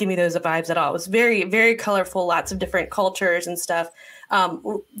not give me those vibes at all. It was very, very colorful, lots of different cultures and stuff.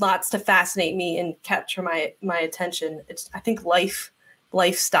 Lots to fascinate me and capture my attention. I think life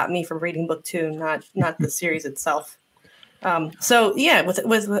stopped me from reading book 2, not the series itself. So yeah, with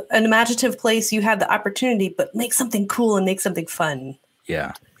an imaginative place, you have the opportunity, but make something cool and make something fun.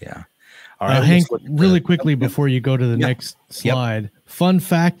 Yeah. All right, Hank, really quickly before you go to the next slide, fun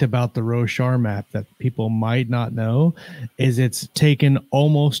fact about the Roshar map that people might not know is it's taken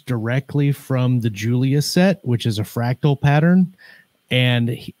almost directly from the Julius set, which is a fractal pattern.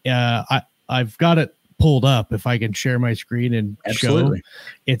 And I've got it pulled up if I can share my screen and show.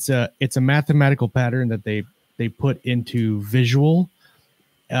 It's a mathematical pattern that they put into visual,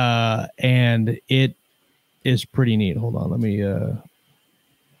 and it is pretty neat. Hold on, let me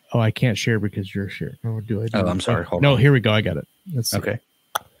I can't share because you're sharing. Oh, do I? I'm sorry. Hold on. No, here we go. I got it. Let's see. Okay.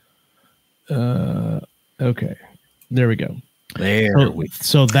 Okay. There we go.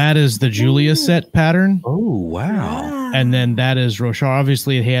 So that is the Julius set pattern. Oh, wow. And then that is Roshar.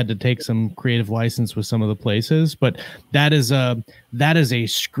 Obviously, he had to take some creative license with some of the places, but that is a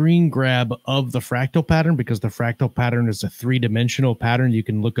screen grab of the fractal pattern, because the fractal pattern is a 3-dimensional pattern. You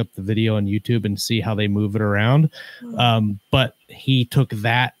can look up the video on YouTube and see how they move it around. But he took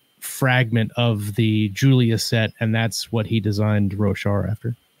that fragment of the Julia set, and that's what he designed Roshar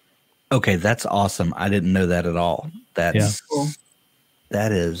after. Okay, that's awesome. I didn't know that at all. That's Cool.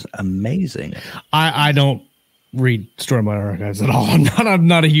 that is amazing. I don't read Stormlight Archives at all. I'm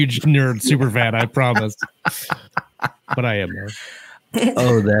not a huge nerd super fan, I promise. But I am there.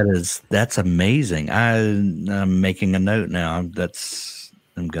 Oh, that's amazing. I'm making a note now. I'm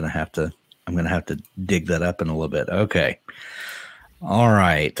gonna have to dig that up in a little bit. Okay. All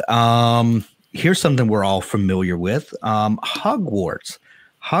right. Here's something we're all familiar with. Hogwarts.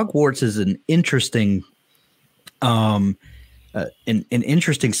 Hogwarts is an interesting an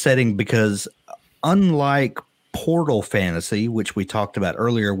interesting setting because unlike Portal fantasy, which we talked about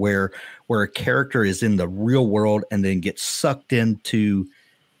earlier, where a character is in the real world and then gets sucked into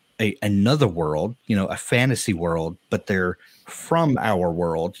another world, a fantasy world, but they're from our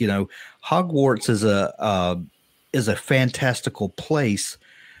world. Hogwarts is a fantastical place,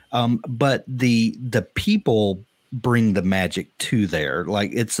 but the people bring the magic to there.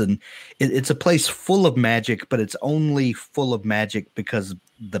 Like it's a place full of magic, but it's only full of magic because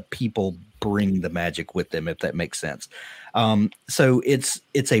the people bring the magic with them, if that makes sense. So it's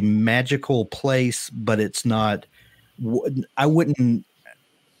a magical place, but it's not. I wouldn't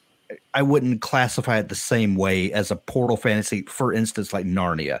classify it the same way as a Portal fantasy, for instance, like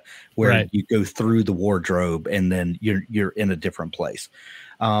Narnia, where you go through the wardrobe and then you're in a different place.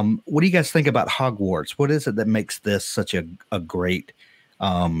 What do you guys think about Hogwarts? What is it that makes this such a great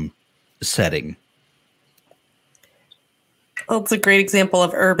setting? Well, it's a great example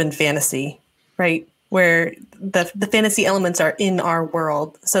of urban fantasy, right? Where the fantasy elements are in our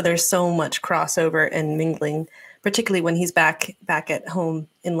world. So there's so much crossover and mingling, particularly when he's back at home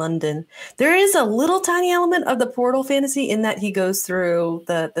in London. There is a little tiny element of the Portal fantasy in that he goes through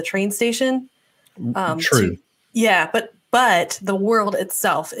the train station. True. But the world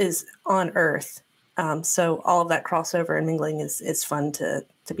itself is on Earth. So all of that crossover and mingling is fun to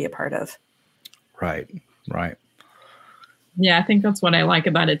be a part of. Right. Yeah, I think that's what I like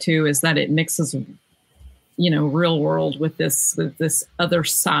about it too, is that it mixes, real world with this other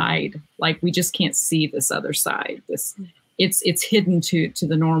side. Like we just can't see this other side. It's hidden to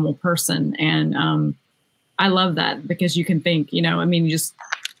the normal person, and I love that because you can think, you just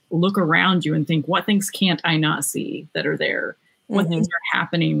look around you and think, what things can't I not see that are there? What things are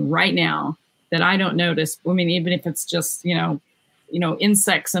happening right now that I don't notice? I mean, even if it's just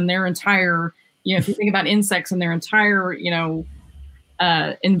insects and their entire. If you think about insects and their entire,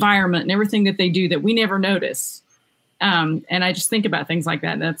 environment and everything that they do that we never notice. And I just think about things like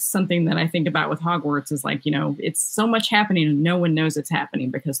that. That's something that I think about with Hogwarts is like, it's so much happening and no one knows it's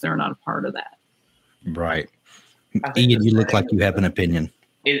happening because they're not a part of that. Right. Ian, you look like you have an opinion.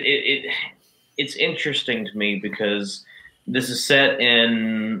 It's interesting to me because this is set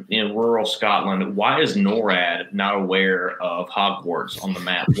in rural Scotland. Why is NORAD not aware of Hogwarts on the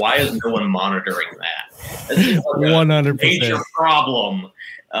map? Why is no one monitoring that? This is like 100%. Major problem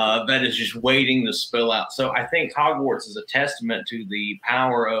that is just waiting to spill out. So I think Hogwarts is a testament to the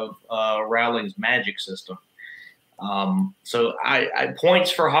power of Rowling's magic system. So I points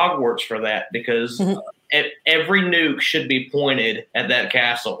for Hogwarts for that because every nuke should be pointed at that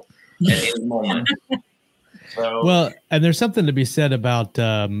castle at any moment. So, well, and there's something to be said about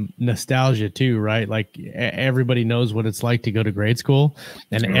nostalgia too, right? Like everybody knows what it's like to go to grade school,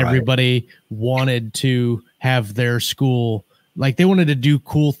 and everybody wanted to have their school, like they wanted to do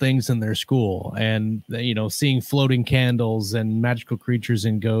cool things in their school, and seeing floating candles and magical creatures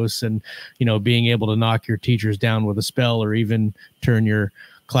and ghosts, and being able to knock your teachers down with a spell or even turn your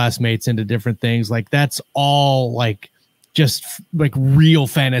classmates into different things. Like that's all like just like real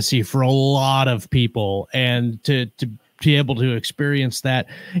fantasy for a lot of people, and to be able to experience that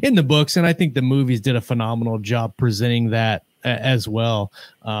in the books. And I think the movies did a phenomenal job presenting that as well.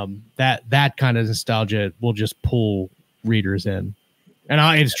 That kind of nostalgia will just pull readers in,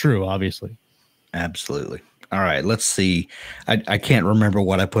 and it's true, obviously. Absolutely. All right, let's see. I can't remember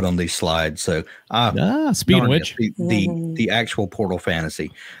what I put on these slides. So Speed Witch, the actual Portal fantasy.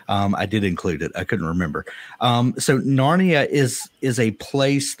 I did include it. I couldn't remember. So Narnia is a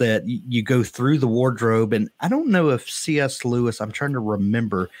place that you go through the wardrobe, and I don't know if C.S. Lewis, I'm trying to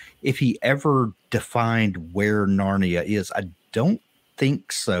remember if he ever defined where Narnia is. I don't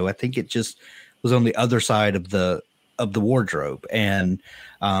think so. I think it just was on the other side of the wardrobe, and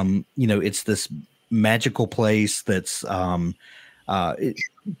it's this magical place that's why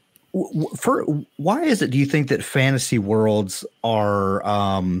is it, do you think, that fantasy worlds are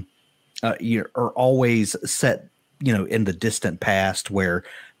always set in the distant past where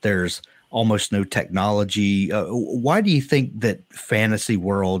there's almost no technology. Why do you think that fantasy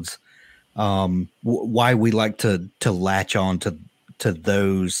worlds, why we like to latch on to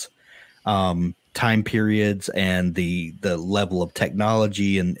those time periods and the level of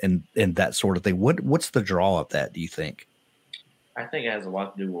technology and that sort of thing? What's the draw of that, do you think? I think it has a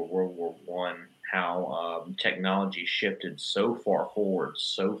lot to do with World War One, how technology shifted so far forward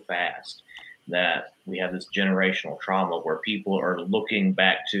so fast that we have this generational trauma where people are looking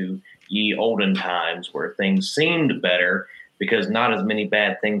back to ye olden times where things seemed better because not as many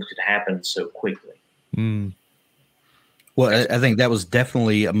bad things could happen so quickly. Mm. Well, I think that was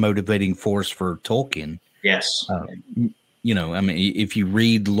definitely a motivating force for Tolkien. Yes. You know, I mean, if you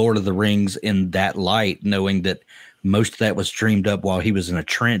read Lord of the Rings in that light, knowing that most of that was dreamed up while he was in a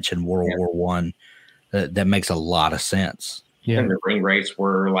trench in World War One, that makes a lot of sense. Yeah. And the ring wraiths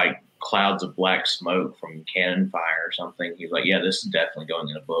were like clouds of black smoke from cannon fire or something. He's like, yeah, this is definitely going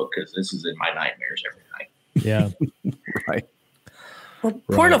in a book because this is in my nightmares every night. Yeah. Right. Well,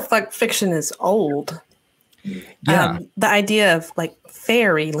 Portal fiction is old. Yeah. The idea of like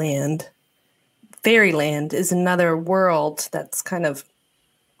fairyland is another world that's kind of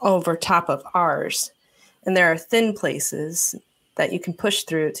over top of ours. And there are thin places that you can push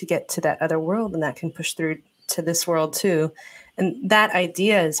through to get to that other world, and that can push through to this world too. And that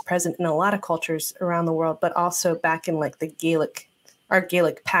idea is present in a lot of cultures around the world, but also back in like our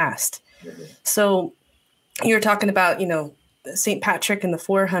Gaelic past. Mm-hmm. So you're talking about, St. Patrick in the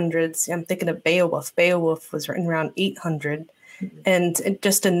 400s. I'm thinking of Beowulf. Beowulf was written around 800. Mm-hmm. And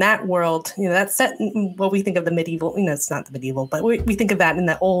just in that world, that's set in what we think of the medieval, it's not the medieval, but we think of that in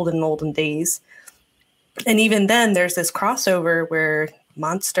the olden days. And even then, there's this crossover where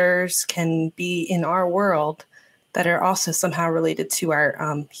monsters can be in our world that are also somehow related to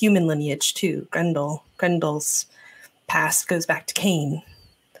our human lineage too. Grendel's past goes back to Cain.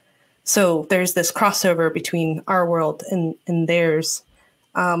 So there's this crossover between our world and theirs.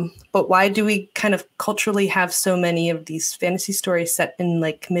 But why do we kind of culturally have so many of these fantasy stories set in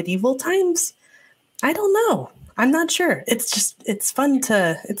like medieval times? I don't know. I'm not sure. It's fun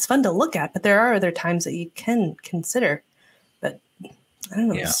to look at, but there are other times that you can consider. But I don't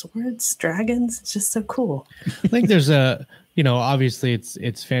know, swords, dragons, it's just so cool. I think there's obviously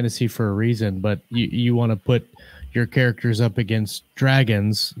it's fantasy for a reason, but you want to put your characters up against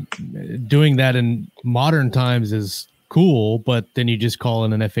dragons. Doing that in modern times is cool, but then you just call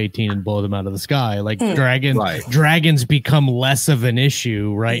in an F-18 and blow them out of the sky. Like dragons become less of an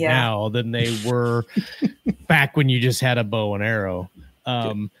issue now than they were back when you just had a bow and arrow.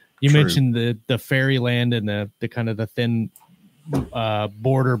 You mentioned the fairyland and the kind of the thin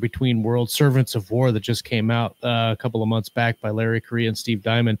border between worlds. Servants of War that just came out a couple of months back by Larry Correia and Steve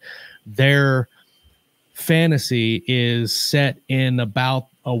Diamond. Their fantasy is set in about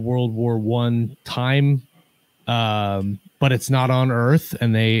a World War I time, but it's not on Earth,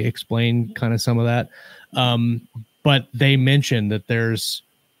 and they explain kind of some of that. But they mention that there's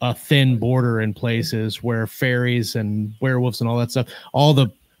a thin border in places where fairies and werewolves and all that stuff, all the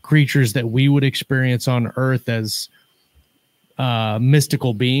creatures that we would experience on Earth as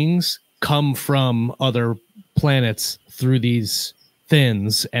mystical beings, come from other planets through these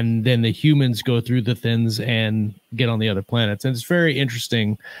thins, and then the humans go through the thins and get on the other planets. And it's very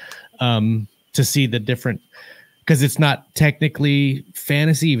interesting to see the different, because it's not technically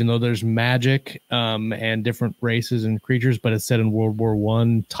fantasy, even though there's magic and different races and creatures, but it's set in World War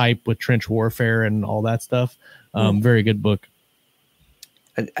I type with trench warfare and all that stuff. Very good book.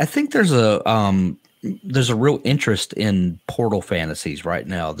 I think there's a real interest in portal fantasies right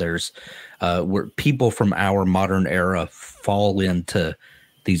now. There's where people from our modern era fall into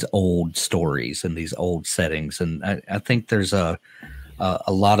these old stories and these old settings, and I think there's a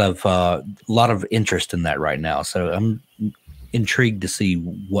lot of interest in that right now. So I'm intrigued to see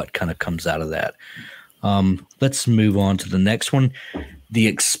what kind of comes out of that. Let's move on to the next one, The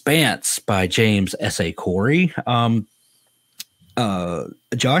Expanse by James S.A. Corey.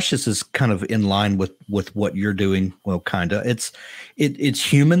 Josh, this is kind of in line with what you're doing. Well, kind of. It's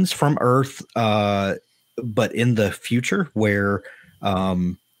humans from Earth, but in the future where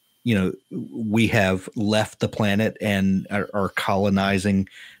we have left the planet and are colonizing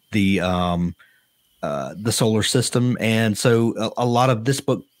the solar system, and so a lot of this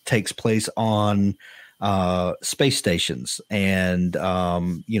book takes place on space stations and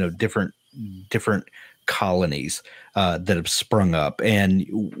different colonies that have sprung up. And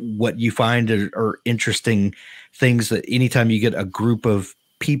what you find are interesting things that anytime you get a group of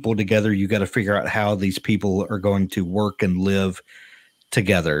people together, you got to figure out how these people are going to work and live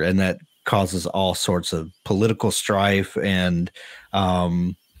together. And that causes all sorts of political strife and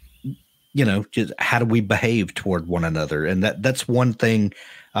you know, just how do we behave toward one another? And that's one thing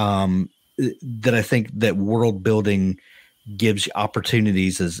that I think that world building gives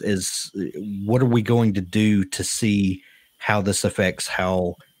opportunities is what are we going to do to see how this affects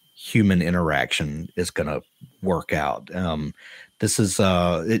how human interaction is going to work out. This is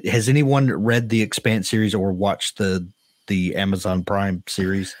has anyone read the Expanse series or watched the Amazon Prime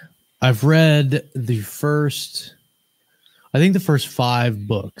series? I've read the first 5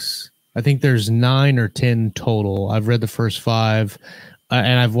 books. I think there's 9 or 10 total. I've read the first 5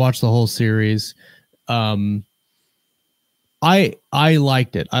 and I've watched the whole series. I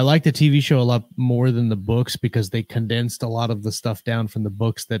liked it. I liked the TV show a lot more than the books because they condensed a lot of the stuff down from the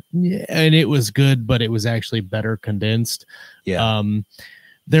books and it was good, but it was actually better condensed. Yeah.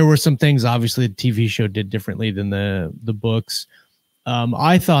 There were some things obviously the TV show did differently than the books.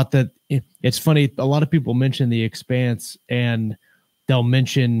 I thought that it's funny. A lot of people mention the Expanse and they'll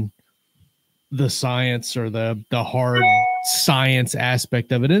mention the science or the hard science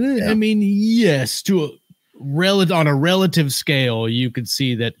aspect of it. And yeah. I mean, yes, on a relative scale, you could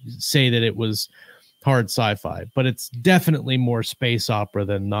say that it was hard sci-fi, but it's definitely more space opera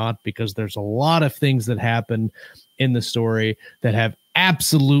than not, because there's a lot of things that happen in the story that have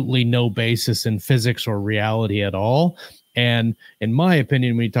absolutely no basis in physics or reality at all. And in my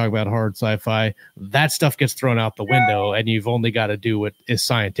opinion, when you talk about hard sci-fi, that stuff gets thrown out the window and you've only got to do what is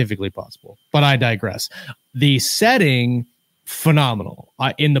scientifically possible. But I digress. The setting, phenomenal.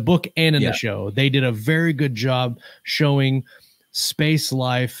 In the book and in the show, they did a very good job showing space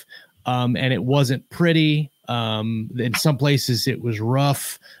life, and it wasn't pretty. In some places it was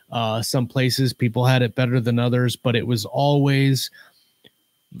rough. Some places people had it better than others, but it was always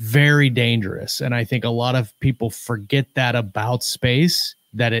very dangerous. And I think a lot of people forget that about space,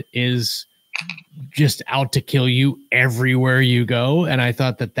 that it is just out to kill you everywhere you go. And I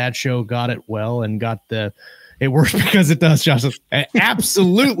thought that show got it well and it works because it does, Josh.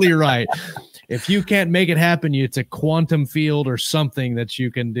 Absolutely right. If you can't make it happen, it's a quantum field or something that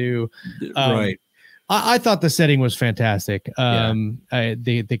you can do. Right. I thought the setting was fantastic.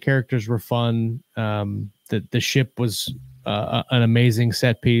 The characters were fun. The ship was an amazing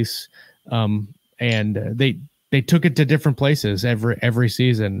set piece. And they took it to different places every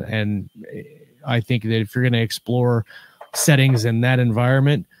season. And I think that if you're going to explore settings in that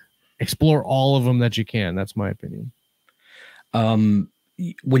environment, explore all of them that you can. That's my opinion. When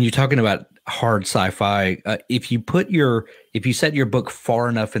you're talking about hard sci-fi, if you set your book far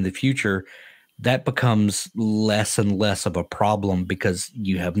enough in the future, that becomes less and less of a problem because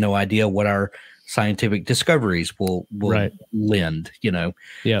you have no idea what our scientific discoveries will lend, you know?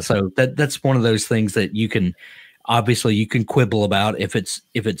 Yeah. So that's one of those things that you can quibble about if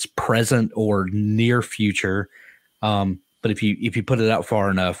it's present or near future. But if you put it out far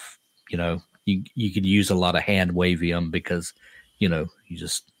enough, you know, you could use a lot of hand wavium because, you know,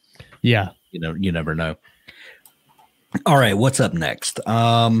 you never know. All right. What's up next?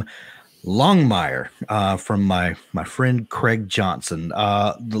 Longmire, from my friend Craig Johnson.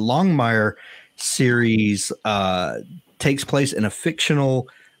 The Longmire series takes place in a fictional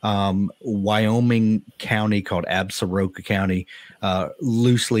Wyoming county called Absaroka County,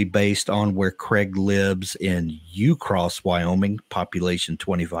 loosely based on where Craig lives in Ucross, Wyoming, population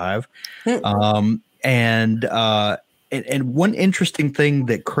 25. And one interesting thing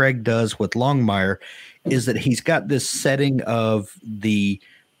that Craig does with Longmire is that he's got this setting of the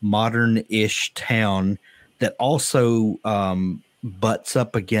modern-ish town that also butts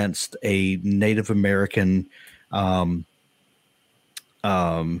up against a Native American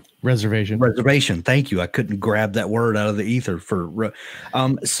reservation. Thank you. I couldn't grab that word out of the ether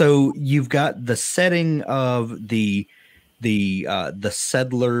so you've got the setting of the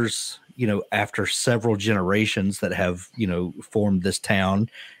settlers, you know, after several generations that have, you know, formed this town,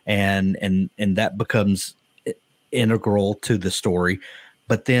 and that becomes integral to the story.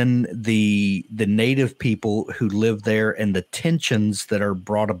 But then the native people who live there and the tensions that are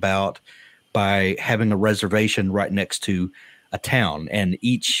brought about by having a reservation right next to a town, and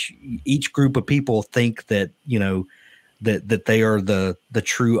each group of people think that, you know, that they are the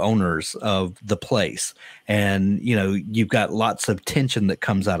true owners of the place. And, you know, you've got lots of tension that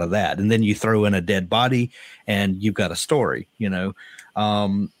comes out of that. And then you throw in a dead body and you've got a story, you know?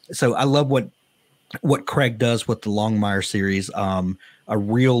 So I love what Craig does with the Longmire series, a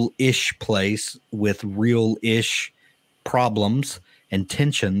real-ish place with real-ish problems and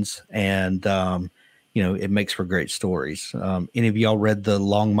tensions. And, you know, it makes for great stories. Any of y'all read the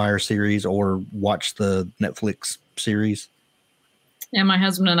Longmire series or watched the Netflix series? Yeah, my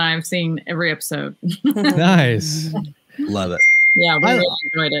husband and I have seen every episode. Nice. Love it. Yeah, we really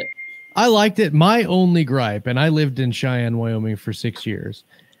enjoyed it. I liked it. My only gripe, and I lived in Cheyenne, Wyoming for 6 years.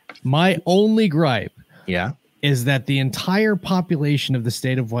 My only gripe is that the entire population of the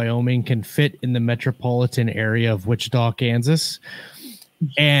state of Wyoming can fit in the metropolitan area of Wichita, Kansas.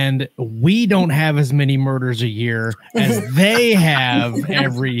 And we don't have as many murders a year as they have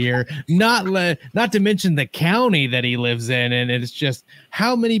every year. Not to mention the county that he lives in. And it's just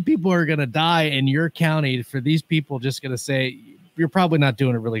how many people are going to die in your county for these people just going to say, you're probably not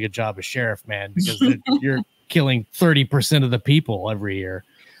doing a really good job as sheriff, man, because you're killing 30% of the people every year.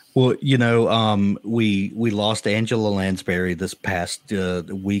 Well, you know, we lost Angela Lansbury this past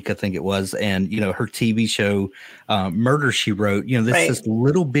week, I think it was, and you know her TV show, Murder She Wrote. You know, this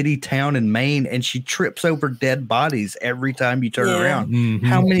little bitty town in Maine, and she trips over dead bodies every time you turn around. Mm-hmm.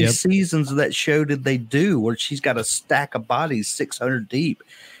 How many seasons of that show did they do? Where she's got a stack of bodies 600 deep.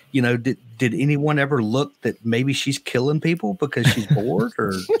 You know, did anyone ever look that maybe she's killing people because she's bored?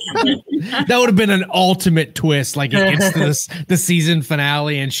 Or that would have been an ultimate twist. Like it gets to the season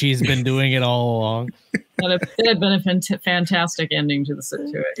finale, and she's been doing it all along. It had been a fantastic ending to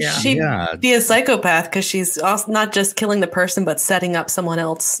it. Yeah, she'd be a psychopath because she's also not just killing the person, but setting up someone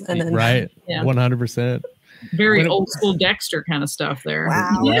else. And then 100%. Very old school Dexter kind of stuff there.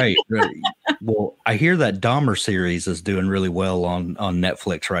 Wow. Right. Well, I hear that Dahmer series is doing really well on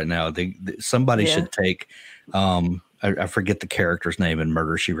Netflix right now. Somebody should take, I forget the character's name in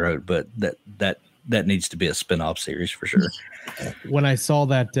Murder She Wrote, but that needs to be a spinoff series for sure. When I saw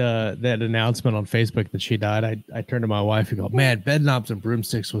that announcement on Facebook that she died, I turned to my wife and go, "Man, Bedknobs and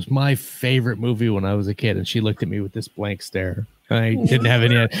Broomsticks was my favorite movie when I was a kid." And she looked at me with this blank stare. I didn't have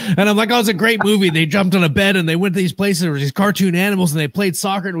any, and I'm like, "Oh, it's a great movie. They jumped on a bed and they went to these places. There were these cartoon animals and they played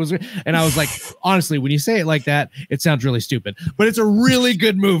soccer. And I was like, honestly, when you say it like that, it sounds really stupid, but it's a really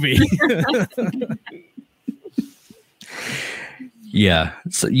good movie." Yeah.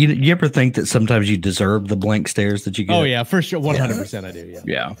 So you ever think that sometimes you deserve the blank stares that you get? Oh yeah, for sure. 100% I do.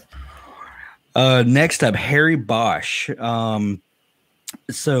 Yeah. Next up, Harry Bosch.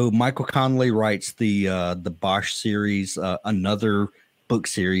 So Michael Connelly writes the Bosch series, another book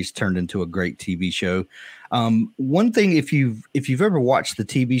series turned into a great TV show. One thing, if you've ever watched the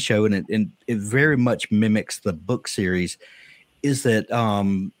TV show, and it very much mimics the book series, is that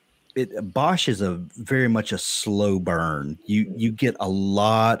Bosch is very much a slow burn. You get a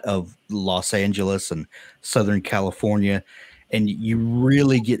lot of Los Angeles and Southern California, and you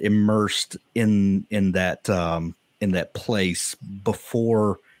really get immersed in that place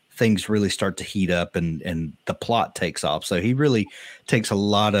before things really start to heat up and the plot takes off. So he really takes a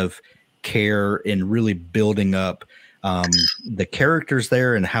lot of care in really building up the characters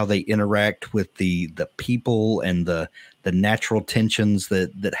there and how they interact with the people and the natural tensions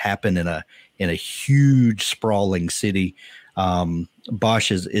that happen in a huge sprawling city.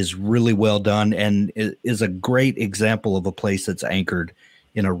 Bosch is really well done and is a great example of a place that's anchored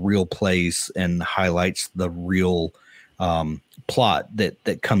in a real place and highlights the real plot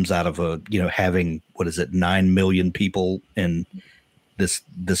that comes out of having 9 million people in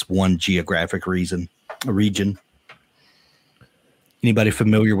this one geographic region. Anybody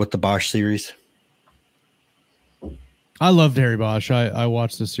familiar with the Bosch series? I loved Harry Bosch. I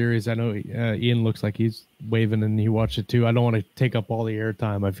watched the series. I know Ian looks like he's waving and he watched it too. I don't want to take up all the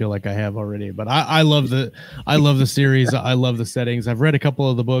airtime. I feel like I have already, but I love the series. I love the settings. I've read a couple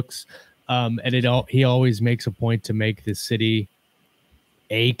of the books, and he always makes a point to make the city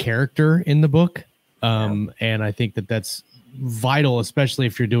a character in the book, and I think that's vital, especially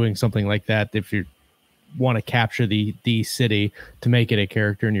if you're doing something like that. If you want to capture the city, to make it a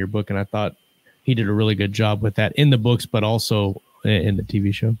character in your book, and I thought he did a really good job with that in the books, but also in the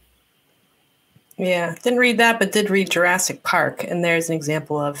TV show. Yeah, didn't read that, but did read Jurassic Park, and there's an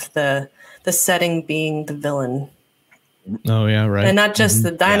example of the setting being the villain. Oh yeah, right. And not just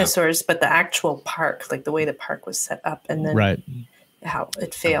the dinosaurs, but the actual park, like the way the park was set up, and then how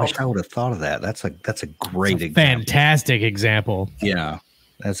it failed. I wish I would have thought of that. That's a great example. Fantastic example. Yeah,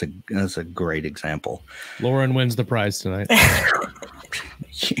 that's a great example. Lauren wins the prize tonight.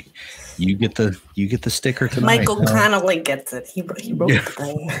 You get the sticker tonight. Michael Connelly gets it. He wrote the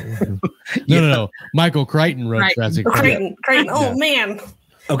thing. No. Michael Crichton wrote Jurassic Park. Crichton. Oh man.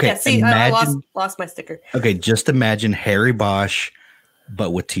 Okay. Yeah, see, I lost my sticker. Okay, just imagine Harry Bosch, but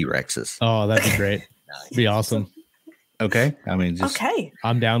with T-Rexes. Oh, that'd be great. Be awesome. Okay. I mean, okay.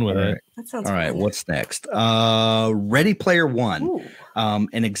 I'm down with it. That sounds all right. fun. What's next? Ready Player One.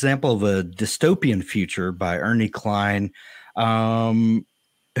 An example of a dystopian future by Ernie Klein.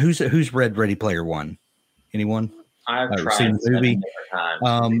 Who's read Ready Player One? Anyone? I've tried seen the movie.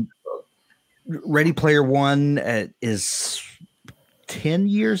 times. Ready Player One is 10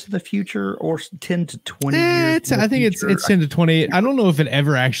 years in the future or 10 to 20 years. I think it's 10 to 20. I don't know if it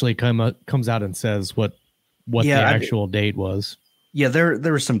ever actually comes out and says what the actual date was. Yeah, there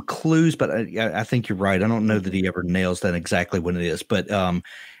were some clues, but I think you're right. I don't know that he ever nails that exactly when it is, but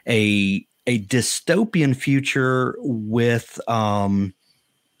a dystopian future with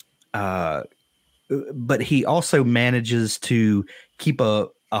but he also manages to keep a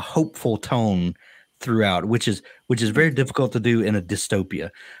hopeful tone throughout, which is very difficult to do in a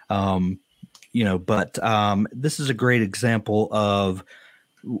dystopia. But this is a great example of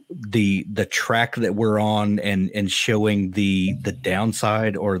the track that we're on and showing the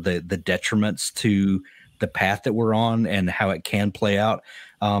downside or the detriments to the path that we're on and how it can play out,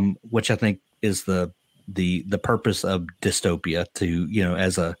 which I think is the purpose of dystopia, to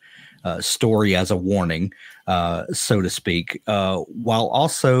as a story, as a warning, so to speak, while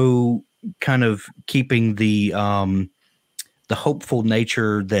also kind of keeping the hopeful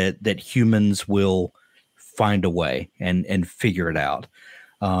nature that humans will find a way and figure it out.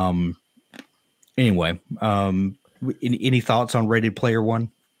 Anyway, any thoughts on Ready Player One?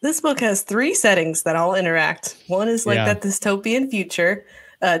 This book has 3 settings that all interact. One is like that dystopian future.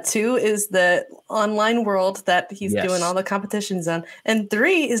 2 is the online world that he's doing all the competitions on. And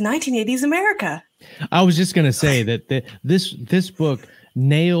 3 is 1980s America. I was just going to say that this book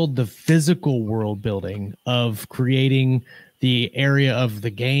nailed the physical world building of creating the area of the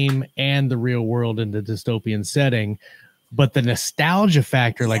game and the real world in the dystopian setting. But the nostalgia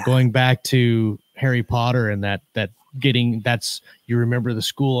factor, like going back to Harry Potter and you remember the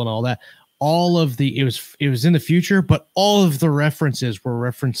school and all that, it was in the future, but all of the references were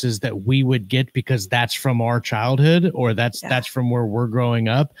references that we would get because that's from our childhood or that's from where we're growing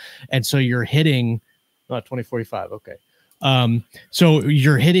up. And so you're hitting 2045. Okay. So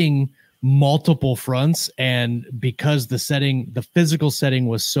you're hitting multiple fronts, and because the physical setting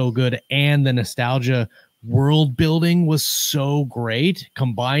was so good and the nostalgia world building was so great,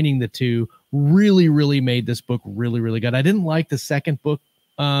 combining the two really, really made this book really, really good. I didn't like the second book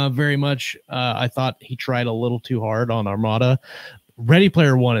very much. I thought he tried a little too hard on Armada. Ready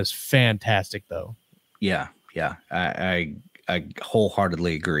Player One is fantastic, though. Yeah. I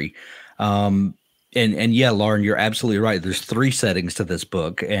wholeheartedly agree. And yeah, Lauren, you're absolutely right. There's 3 settings to this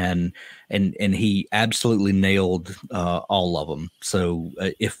book, and he absolutely nailed all of them. So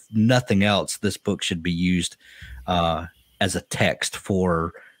if nothing else, this book should be used as a text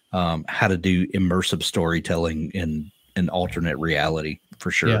for how to do immersive storytelling in an alternate reality,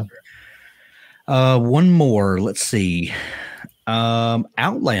 for sure. Yeah. One more. Let's see.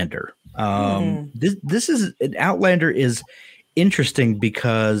 Outlander. This is Outlander is interesting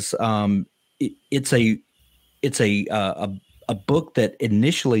because it's a book that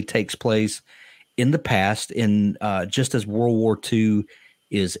initially takes place in the past, in just as World War II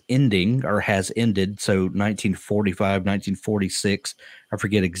is ending or has ended. So 1945, 1946, I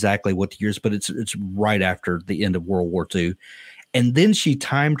forget exactly what the years, but it's right after the end of World War II. And then she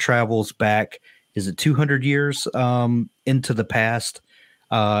time travels back, is it 200 years into the past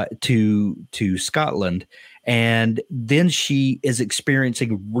to Scotland. And then she is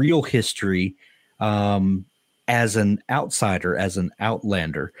experiencing real history as an outsider, as an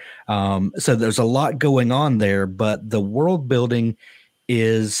outlander. So there's a lot going on there, but the world building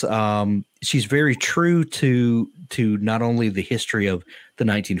is she's very true to not only the history of the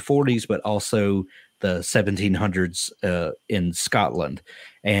 1940s, but also the 1700s in Scotland.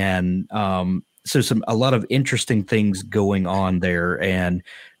 And so a lot of interesting things going on there. And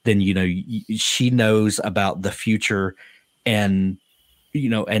then, she knows about the future and,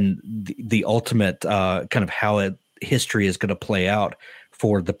 and the ultimate kind of how history is going to play out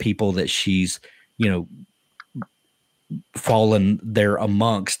for the people that she's, fallen there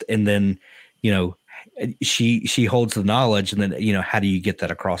amongst. And then, she holds the knowledge, and then, how do you get that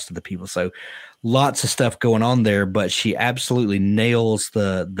across to the people? So lots of stuff going on there, but she absolutely nails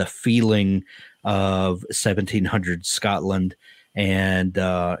the feeling of 1700s Scotland and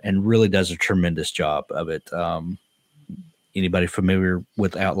really does a tremendous job of it. Anybody familiar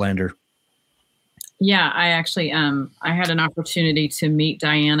with Outlander? Yeah, I actually, I had an opportunity to meet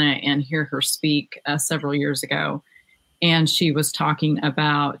Diana and hear her speak several years ago. And she was talking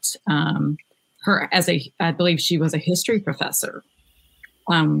about her I believe she was a history professor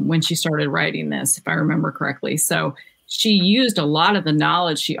when she started writing this, if I remember correctly. So she used a lot of the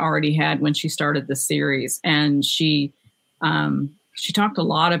knowledge she already had when she started the series. And she talked a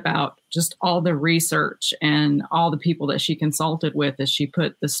lot about just all the research and all the people that she consulted with as she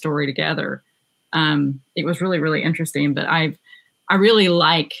put the story together. It was really, really interesting, but I really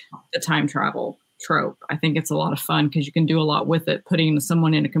like the time travel trope. I think it's a lot of fun because you can do a lot with it, putting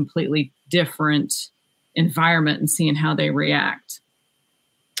someone in a completely different environment and seeing how they react.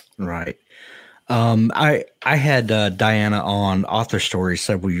 Right. I had Diana on Author Stories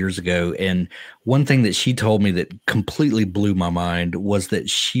several years ago, and one thing that she told me that completely blew my mind was that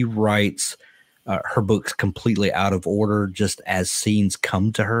she writes her books completely out of order, just as scenes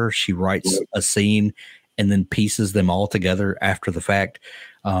come to her. She writes a scene and then pieces them all together after the fact.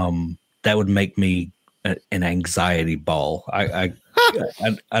 That would make me an anxiety ball. I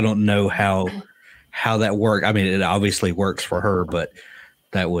don't know how that works. I mean, it obviously works for her, but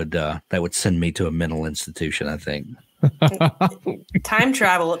that would send me to a mental institution, I think. Time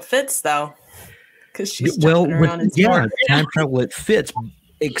travel, it fits though, because she's jumping around in time travel, it fits,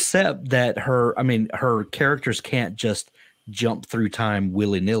 except that her characters can't just jump through time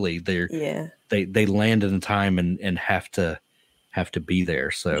willy-nilly. They land in time and have to be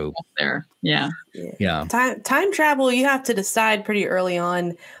there. So there, yeah. Time travel, you have to decide pretty early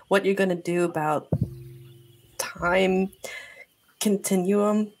on what you're going to do about time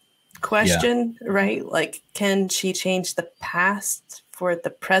continuum question, right? Like, can she change the past for the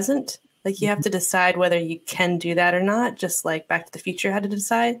present? Like, you have to decide whether you can do that or not, just like Back to the Future had to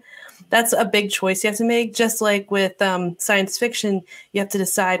decide. That's a big choice you have to make. Just like with science fiction, you have to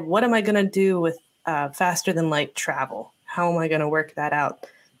decide, what am I going to do with faster than light travel? How am I going to work that out?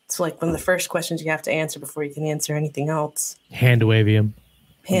 It's like one of the first questions you have to answer before you can answer anything else. Hand-wavium.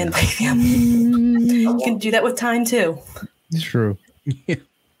 You can do that with time too. It's true.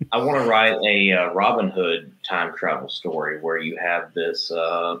 I want to write a Robin Hood time travel story where you have this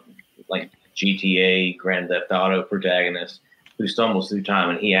like GTA Grand Theft Auto protagonist who stumbles through time,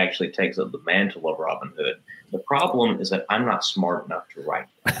 and he actually takes up the mantle of Robin Hood. The problem is that I'm not smart enough to write.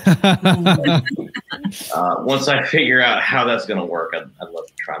 Once I figure out how that's going to work, I'd love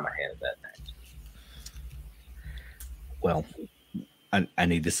to try my hand at that next. Well, I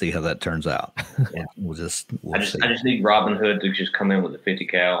need to see how that turns out. Yeah, we'll see. I just need Robin Hood to just come in with a 50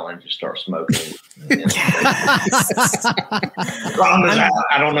 cal and just start smoking. I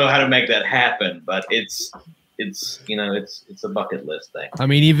don't know how to make that happen, but it's a bucket list thing. I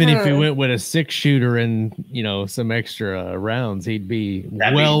mean, even if he went with a 6-shooter and some extra rounds, he'd be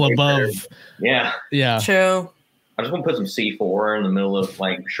above. Better. Yeah. True. I just want to put some C4 in the middle of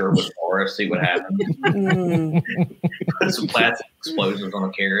like Sherwood Forest, see what happens. Put some plastic explosions on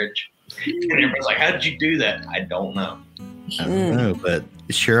a carriage. And everyone's like, how did you do that? I don't know. I don't know, but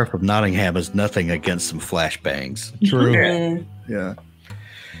the Sheriff of Nottingham is nothing against some flashbangs. True. Yeah.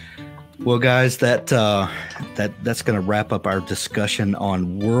 Well, guys, that's going to wrap up our discussion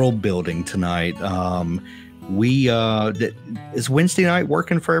on world building tonight. Is Wednesday night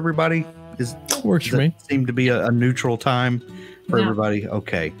working for everybody? Works for me. Seem to be a neutral time for everybody.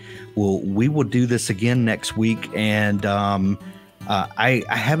 Okay. Well, we will do this again next week, and I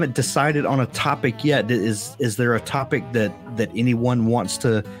haven't decided on a topic yet. Is there a topic that anyone wants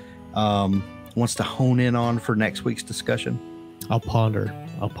to hone in on for next week's discussion? I'll ponder.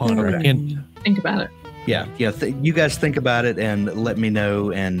 Okay. And think about it. Yeah. You guys think about it and let me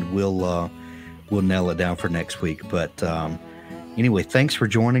know, and we'll nail it down for next week. But anyway, thanks for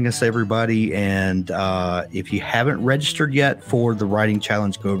joining us, everybody. And if you haven't registered yet for the writing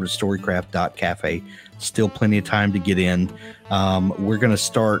challenge, go over to storycraft.cafe. Still plenty of time to get in. We're going to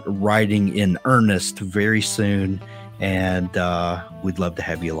start writing in earnest very soon, and we'd love to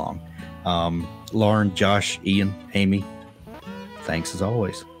have you along. Lauren, Josh, Ian, Amy, thanks as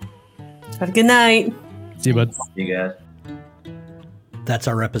always. Have a good night. See you, bud. See you guys. That's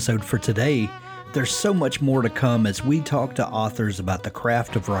our episode for today. There's so much more to come as we talk to authors about the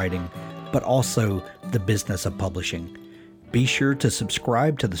craft of writing, but also the business of publishing. Be sure to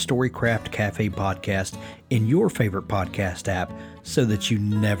subscribe to the Storycraft Cafe podcast in your favorite podcast app so that you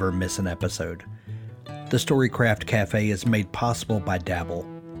never miss an episode. The Storycraft Cafe is made possible by Dabble.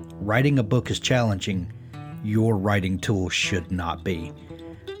 Writing a book is challenging. Your writing tool should not be.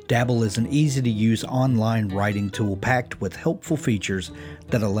 Dabble is an easy-to-use online writing tool packed with helpful features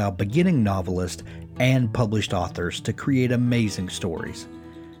that allow beginning novelists and published authors to create amazing stories.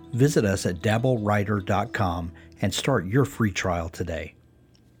 Visit us at dabblewriter.com and start your free trial today.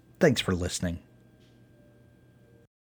 Thanks for listening.